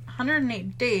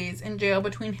 108 days in jail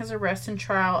between his arrest and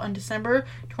trial on December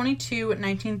 22,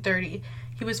 1930.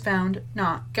 He was found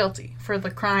not guilty for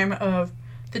the crime of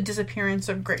the disappearance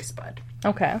of Grace Budd.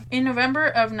 Okay. In November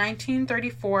of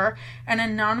 1934, an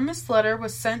anonymous letter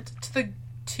was sent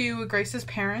to Grace's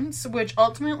parents, which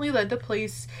ultimately led the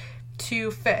police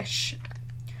to Fish.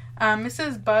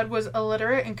 Mrs. Budd was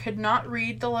illiterate and could not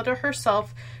read the letter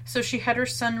herself, so she had her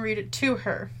son read it to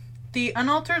her. The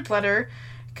unaltered letter,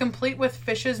 complete with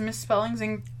Fish's misspellings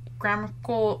and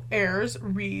grammatical errors,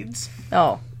 reads...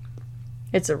 Oh.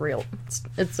 It's a real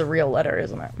letter,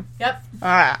 isn't it? Yep.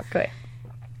 Ah, okay.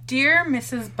 Dear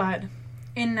Mrs. Budd,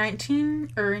 in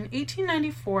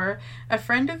 1894, a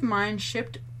friend of mine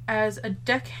shipped as a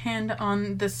deckhand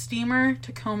on the steamer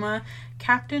Tacoma,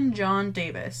 Captain John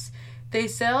Davis. They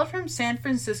sailed from San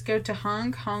Francisco to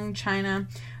Hong Kong, China.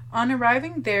 On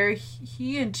arriving there,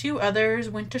 he and two others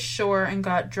went to shore and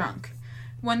got drunk.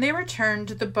 When they returned,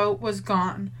 the boat was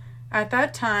gone. At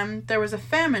that time, there was a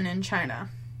famine in China.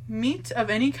 Meat of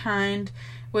any kind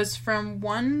was from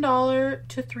 $1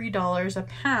 to $3 a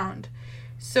pound.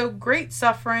 So great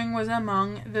suffering was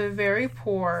among the very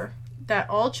poor that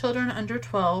all children under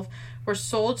 12 were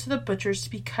sold to the butchers to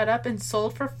be cut up and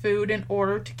sold for food in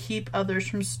order to keep others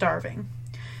from starving.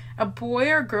 A boy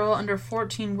or girl under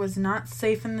 14 was not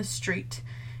safe in the street.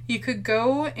 You could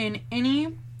go in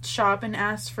any shop and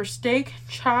ask for steak,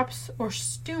 chops, or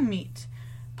stew meat.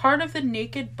 Part of the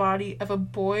naked body of a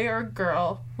boy or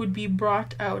girl would be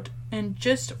brought out and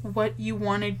just what you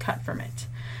wanted cut from it.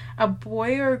 A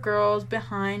boy or girl's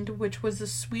behind, which was the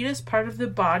sweetest part of the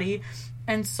body,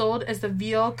 and sold as the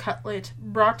veal cutlet,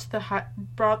 brought the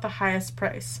highest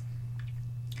price.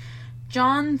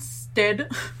 John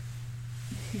Stead,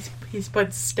 he's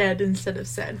put Stead instead of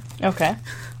said. Okay.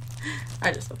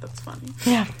 I just thought that's funny.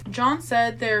 Yeah. John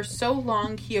said there so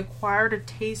long he acquired a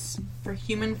taste for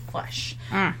human flesh.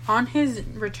 On his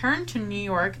return to New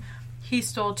York, He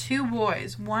stole 2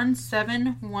 boys, one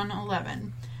 7, one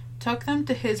 11, took them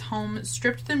to his home,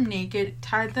 stripped them naked,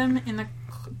 tied them in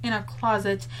a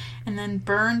closet, and then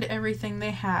burned everything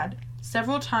they had.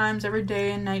 Several times every day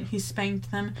and night he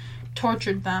spanked them,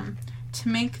 tortured them, to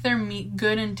make their meat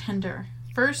good and tender.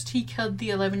 First he killed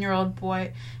the 11-year-old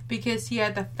boy because he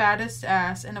had the fattest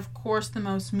ass and of course the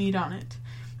most meat on it.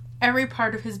 Every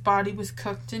part of his body was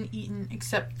cooked and eaten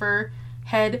except for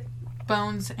head,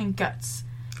 bones, and guts.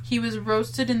 He was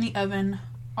roasted in the oven,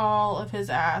 all of his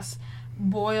ass,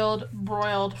 boiled,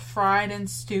 broiled, fried, and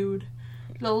stewed.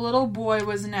 The little boy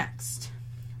was next.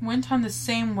 Went on the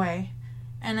same way,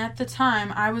 and at the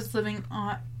time I was living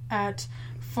at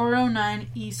 409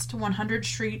 East 100th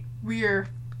Street, rear,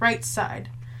 right side.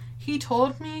 He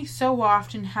told me so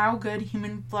often how good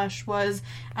human flesh was,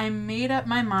 I made up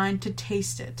my mind to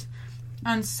taste it.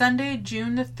 On Sunday,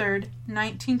 June the 3rd,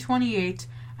 1928,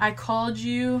 I called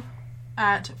you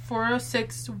at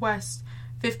 406 West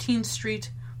 15th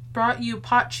Street, brought you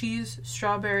pot cheese,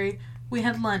 strawberry. We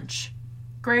had lunch.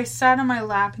 Grace sat on my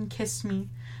lap and kissed me.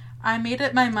 I made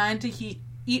up my mind to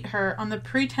eat her on the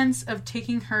pretense of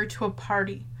taking her to a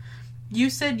party. You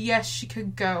said yes, she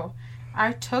could go.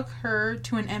 I took her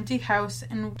to an empty house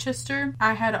in Chester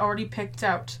I had already picked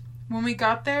out. When we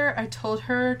got there, I told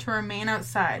her to remain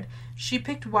outside. She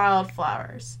picked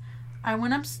wildflowers. I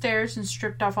went upstairs and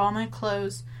stripped off all my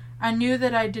clothes. I knew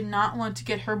that I did not want to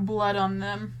get her blood on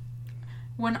them.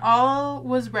 When all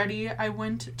was ready, I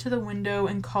went to the window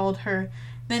and called her,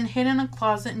 then hid in a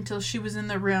closet until she was in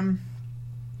the room.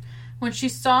 When she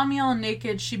saw me all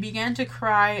naked, she began to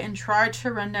cry and tried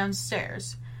to run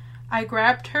downstairs. I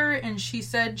grabbed her and she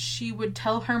said she would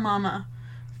tell her mama.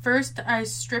 First, I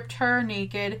stripped her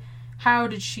naked. How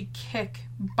did she kick,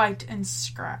 bite, and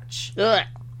scratch? Ugh.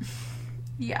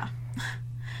 Yeah.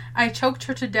 I choked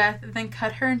her to death, then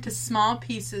cut her into small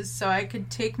pieces so I could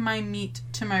take my meat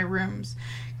to my rooms,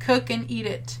 cook and eat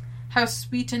it. How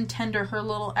sweet and tender her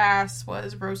little ass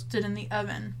was roasted in the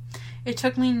oven. It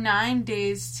took me 9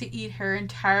 days to eat her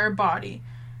entire body.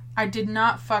 I did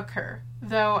not fuck her,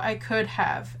 though I could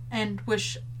have, and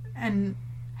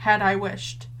had I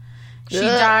wished. She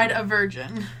died a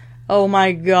virgin. Oh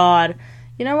my god.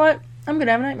 You know what? I'm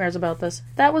gonna have nightmares about this.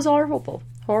 That was horrible.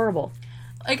 Horrible.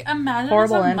 Like, imagine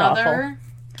Horrible as a and mother awful.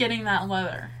 getting that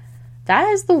letter.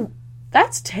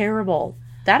 That's terrible.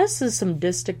 That is just some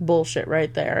distic bullshit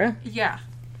right there. Yeah.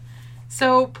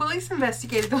 So, police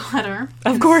investigated the letter.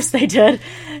 Of course they did.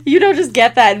 You don't just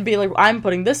get that and be like, I'm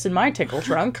putting this in my tickle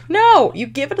trunk. No, you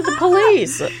give it to the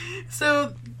police.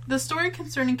 So, the story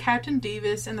concerning Captain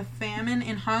Davis and the famine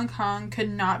in Hong Kong could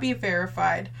not be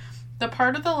verified. The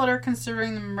part of the letter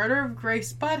concerning the murder of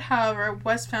Grace Budd, however,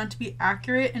 was found to be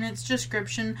accurate in its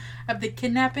description of the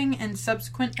kidnapping and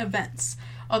subsequent events,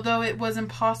 although it was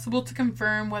impossible to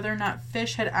confirm whether or not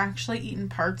Fish had actually eaten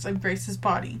parts of Grace's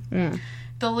body.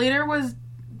 The letter was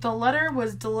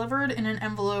delivered in an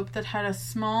envelope that had a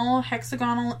small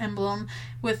hexagonal emblem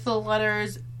with the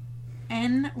letters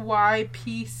NYPCBA,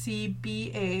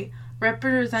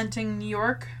 representing New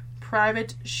York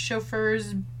Private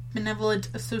Chauffeurs Benevolent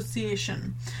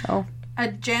Association. Oh. A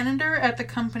janitor at the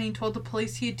company told the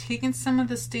police he had taken some of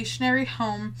the stationery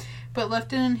home, but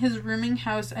left it in his rooming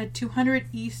house at 200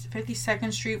 East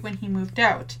 52nd Street when he moved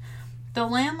out. The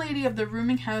landlady of the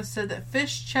rooming house said that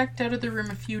Fish checked out of the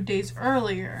room a few days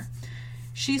earlier.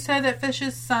 She said that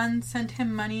Fish's son sent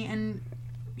him money and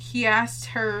he asked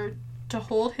her to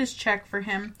hold his check for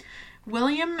him.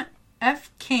 William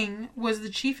F. King was the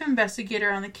chief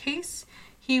investigator on the case.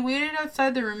 He waited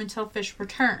outside the room until Fish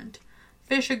returned.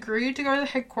 Fish agreed to go to the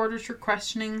headquarters for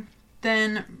questioning,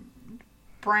 then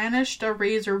brandished a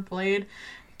razor blade.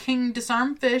 King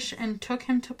disarmed Fish and took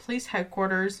him to police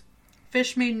headquarters.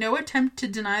 Fish made no attempt to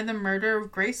deny the murder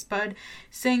of Grace Budd,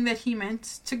 saying that he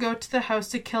meant to go to the house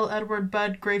to kill Edward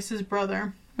Budd, Grace's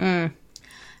brother.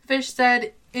 Fish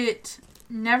said it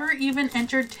never even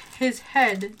entered his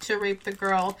head to rape the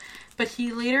girl, but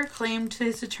he later claimed to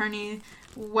his attorney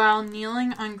while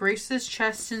kneeling on Grace's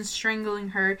chest and strangling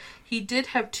her, he did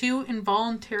have 2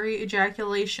 involuntary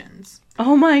ejaculations.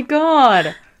 Oh my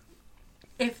god.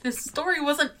 If this story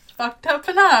wasn't fucked up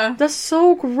enough. That's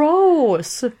so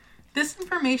gross. This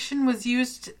information was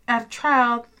used at a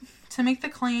trial to make the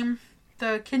claim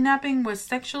the kidnapping was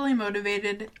sexually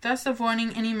motivated, thus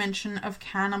avoiding any mention of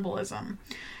cannibalism.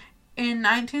 In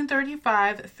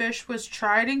 1935, Fish was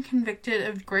tried and convicted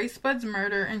of Grace Budd's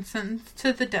murder and sentenced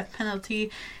to the death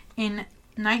penalty. In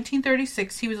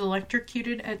 1936, he was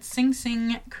electrocuted at Sing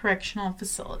Sing Correctional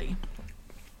Facility.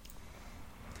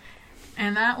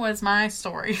 And that was my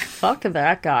story. Fuck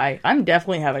that guy. I'm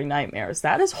definitely having nightmares.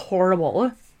 That is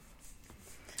horrible.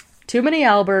 Too many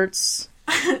Alberts.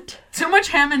 Too much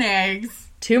ham and eggs.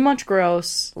 Too much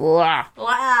gross. Blah.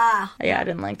 Blah. Yeah, I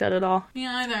didn't like that at all. Me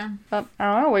either. But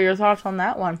I don't know. What are your thoughts on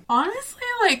that one? Honestly,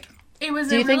 like, it was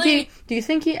Do you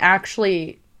think he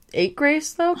actually ate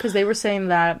Grace, though? Because they were saying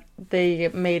that they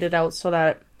made it out so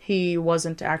that he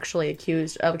wasn't actually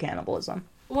accused of cannibalism.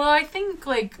 Well, I think,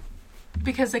 like,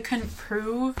 because they couldn't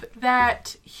prove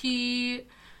that he,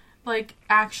 like,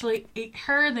 actually ate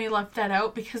her, they left that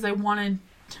out because they wanted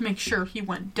to make sure he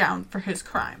went down for his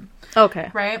crime.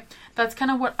 Okay. Right? That's kind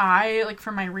of what I, like,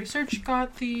 for my research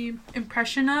got the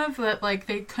impression of, that, like,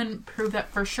 they couldn't prove that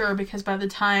for sure because by the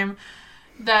time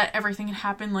that everything had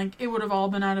happened, like, it would have all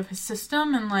been out of his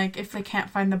system, and, like, if they can't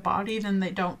find the body, then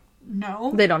they don't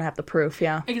know. They don't have the proof,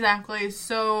 yeah. Exactly.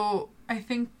 So, I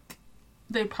think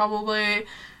they probably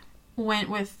went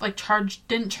with, like,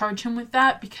 didn't charge him with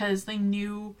that because they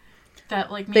knew that,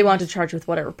 like, maybe they wanted to charge with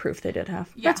whatever proof they did have.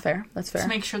 Yeah. That's fair. To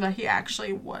make sure that he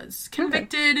actually was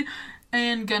convicted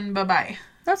and gone bye-bye.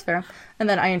 That's fair. And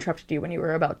then I interrupted you when you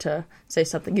were about to say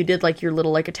something. You did, like, your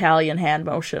little, like, Italian hand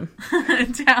motion.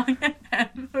 Italian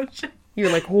hand motion. You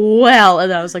were like, well,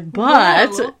 and I was like,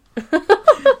 but... Well.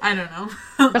 I don't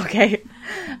know. Okay.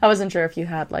 I wasn't sure if you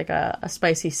had, like, a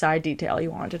spicy side detail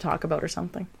you wanted to talk about or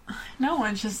something. No,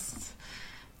 it's just...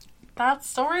 that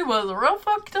story was real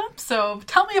fucked up, so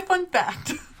tell me a fun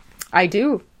fact. I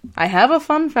do. I have a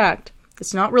fun fact.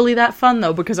 It's not really that fun,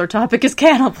 though, because our topic is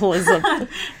cannibalism. I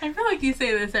feel like you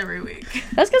say this every week.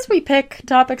 That's because we pick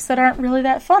topics that aren't really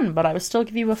that fun, but I would still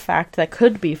give you a fact that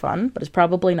could be fun, but is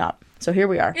probably not. So here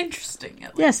we are. Interesting,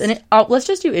 at least. Yes, and let's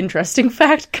just do interesting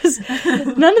fact, because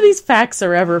none of these facts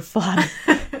are ever fun.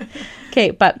 Okay,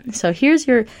 but, so here's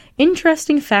your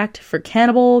interesting fact for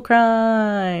cannibal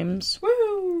crimes.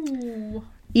 Woo!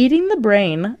 Eating the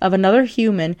brain of another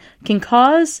human can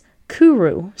cause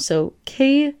Kuru, so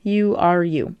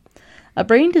Kuru, a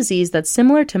brain disease that's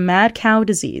similar to mad cow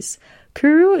disease.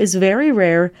 Kuru is very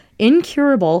rare,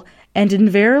 incurable, and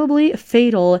invariably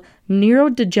fatal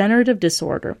neurodegenerative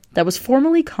disorder that was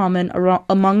formerly common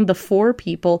among the Fore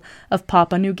people of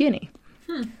Papua New Guinea.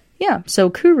 Yeah, so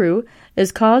Kuru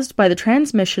is caused by the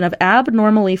transmission of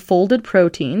abnormally folded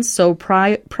proteins, so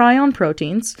prion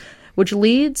proteins, which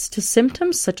leads to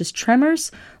symptoms such as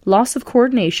tremors, loss of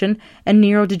coordination, and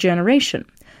neurodegeneration.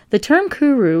 The term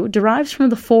Kuru derives from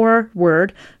the Fore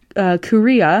word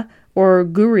kuria or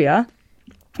guria,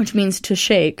 which means to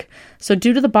shake. So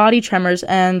due to the body tremors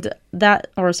that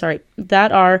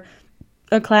are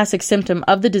a classic symptom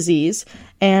of the disease,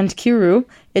 and Kuru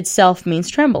itself means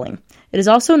trembling. It is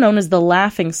also known as the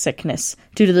laughing sickness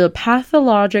due to the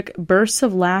pathologic bursts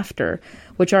of laughter,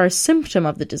 which are a symptom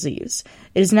of the disease.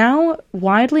 It is now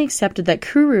widely accepted that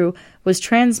Kuru was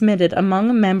transmitted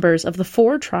among members of the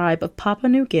Fore tribe of Papua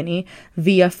New Guinea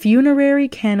via funerary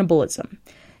cannibalism.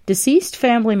 Deceased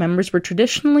family members were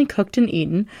traditionally cooked and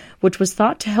eaten, which was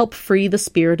thought to help free the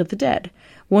spirit of the dead.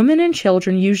 Women and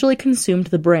children usually consumed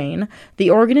the brain, the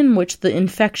organ in which the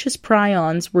infectious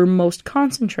prions were most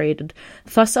concentrated,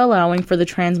 thus allowing for the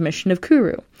transmission of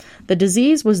Kuru. The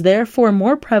disease was therefore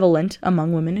more prevalent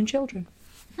among women and children.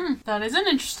 That is an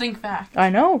interesting fact. I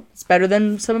know. It's better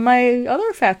than some of my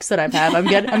other facts that I've had.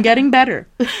 I'm getting better.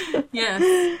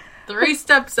 Yes. 3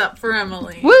 steps up for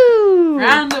Emily. Woo!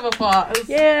 Round of applause.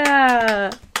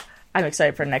 Yeah! I'm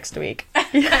excited for next week.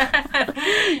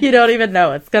 You don't even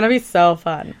know. It's going to be so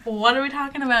fun. What are we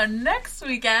talking about next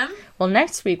weekend? Well,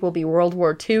 next week will be World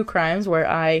War II crimes, where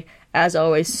I, as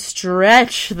always,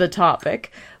 stretch the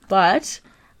topic. But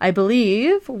I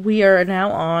believe we are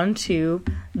now on to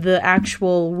the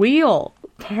actual wheel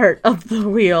part of the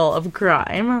wheel of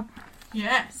crime.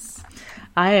 Yes.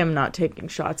 I am not taking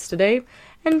shots today,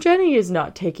 and Jenny is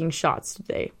not taking shots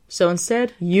today. So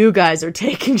instead, you guys are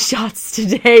taking shots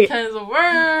today. Because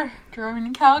we're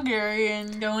driving to Calgary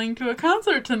and going to a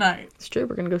concert tonight. It's true,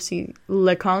 we're going to go see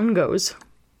Le Congos.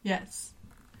 Yes.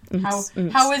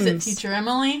 How is it, Teacher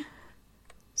Emily?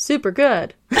 Super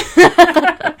good.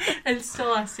 It's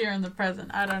still us here in the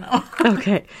present. I don't know.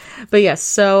 Okay. But yes,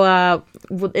 so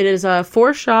it is a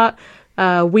 4-shot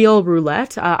wheel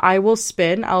roulette. I will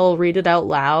spin. I'll read it out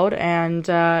loud, and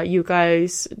you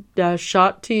guys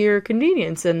shot to your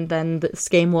convenience, and then this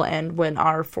game will end when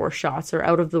our 4 shots are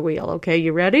out of the wheel. Okay,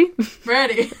 you ready?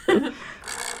 Ready.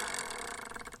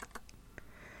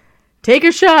 Take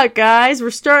a shot, guys. We're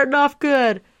starting off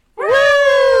good.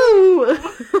 Woo!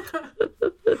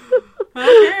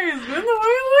 Okay, spin the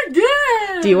wheel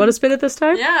again. Do you want to spin it this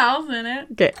time? Yeah, I'll spin it.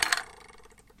 Okay.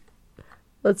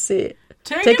 Let's see.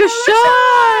 Take a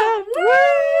shot!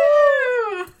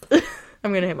 Woo!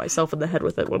 I'm gonna hit myself in the head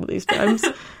with it one of these times.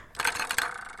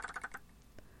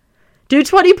 Do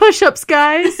 20 push-ups,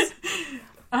 guys.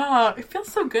 It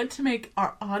feels so good to make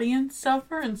our audience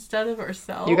suffer instead of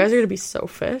ourselves. You guys are going to be so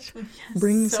fit. Yes,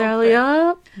 Bring so Sally fit.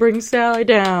 up. Bring Sally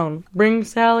down. Bring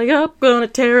Sally up. Gonna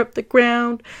tear up the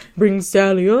ground. Bring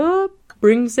Sally up.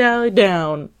 Bring Sally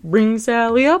down. Bring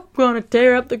Sally up. Gonna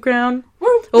tear up the ground.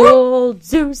 Woo, woo. Old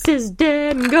Zeus is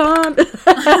dead and gone.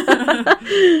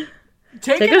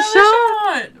 Take a another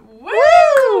shot.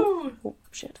 Woo! Oh,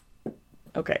 shit.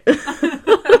 Okay. All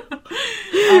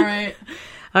right.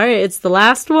 All right, it's the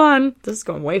last one. This is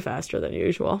going way faster than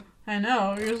usual. I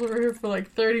know. Usually we're here for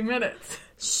like 30 minutes.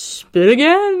 Spit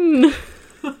again.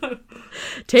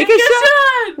 Take a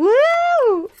shot.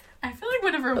 Woo! I feel like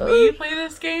whenever we play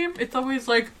this game, it's always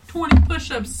like 20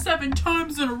 push-ups 7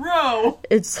 times in a row.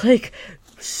 It's like,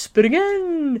 spit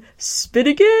again. Spit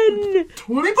again.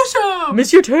 20 push-ups.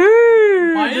 Miss your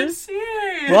turn.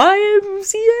 YMCA.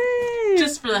 YMCA.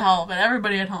 Just for the hell of it.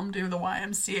 Everybody at home do the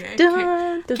YMCA.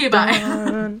 Dun, dun, Okay, bye.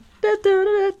 dun, dun,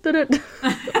 dun, dun, dun.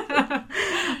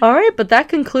 All right, but that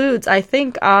concludes, I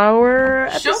think, our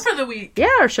Show for the week. Yeah,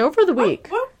 our show for the week.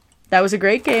 Woo, woo. That was a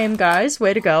great game, guys.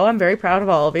 Way to go. I'm very proud of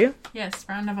all of you. Yes,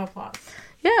 round of applause.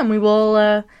 Yeah, and we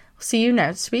will see you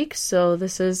next week. So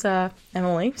this is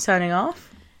Emily signing off.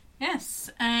 Yes,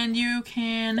 and you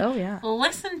can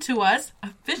listen to us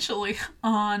officially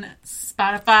on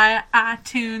Spotify,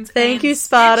 iTunes, Thank and you,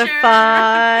 Stitcher.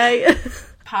 Spotify.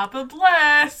 Papa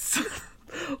bless.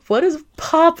 What is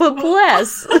Papa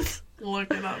Bless?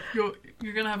 Look it up. You're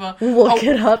gonna have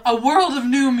It up. a world of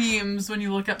new memes when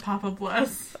you look at Papa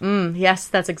bless. Yes,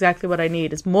 that's exactly what I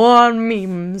need, is more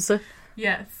memes.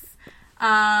 Yes.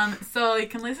 So you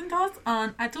can listen to us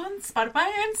on iTunes, Spotify,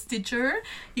 and Stitcher.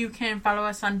 You can follow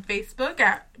us on Facebook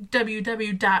at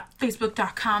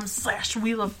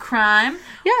www.facebook.com/Wheel of Crime.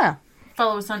 Yeah.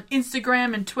 Follow us on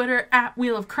Instagram and Twitter at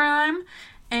Wheel of Crime.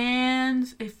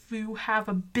 And if you have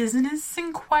a business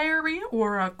inquiry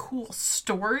or a cool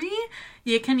story,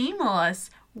 you can email us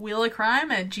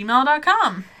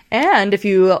wheelofcrime@gmail.com. And if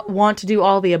you want to do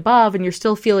all the above and you're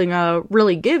still feeling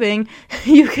really giving,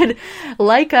 you could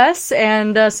like us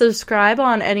and subscribe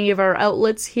on any of our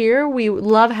outlets here. We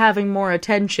love having more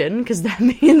attention because that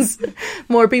means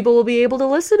more people will be able to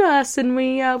listen to us, and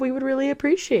we would really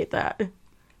appreciate that.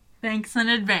 Thanks in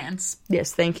advance.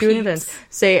 Yes, thank you in advance.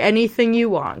 Say anything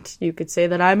you want. You could say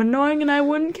that I'm annoying and I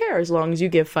wouldn't care as long as you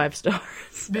give 5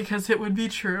 stars. Because it would be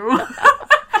true.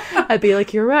 I'd be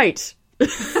like, you're right.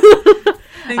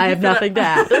 I have nothing to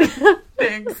add.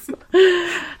 Thanks.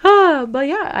 But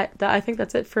yeah, I think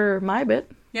that's it for my bit.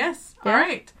 Yes. Yeah. All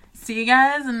right. See you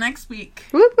guys next week.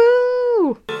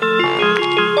 Woo-hoo!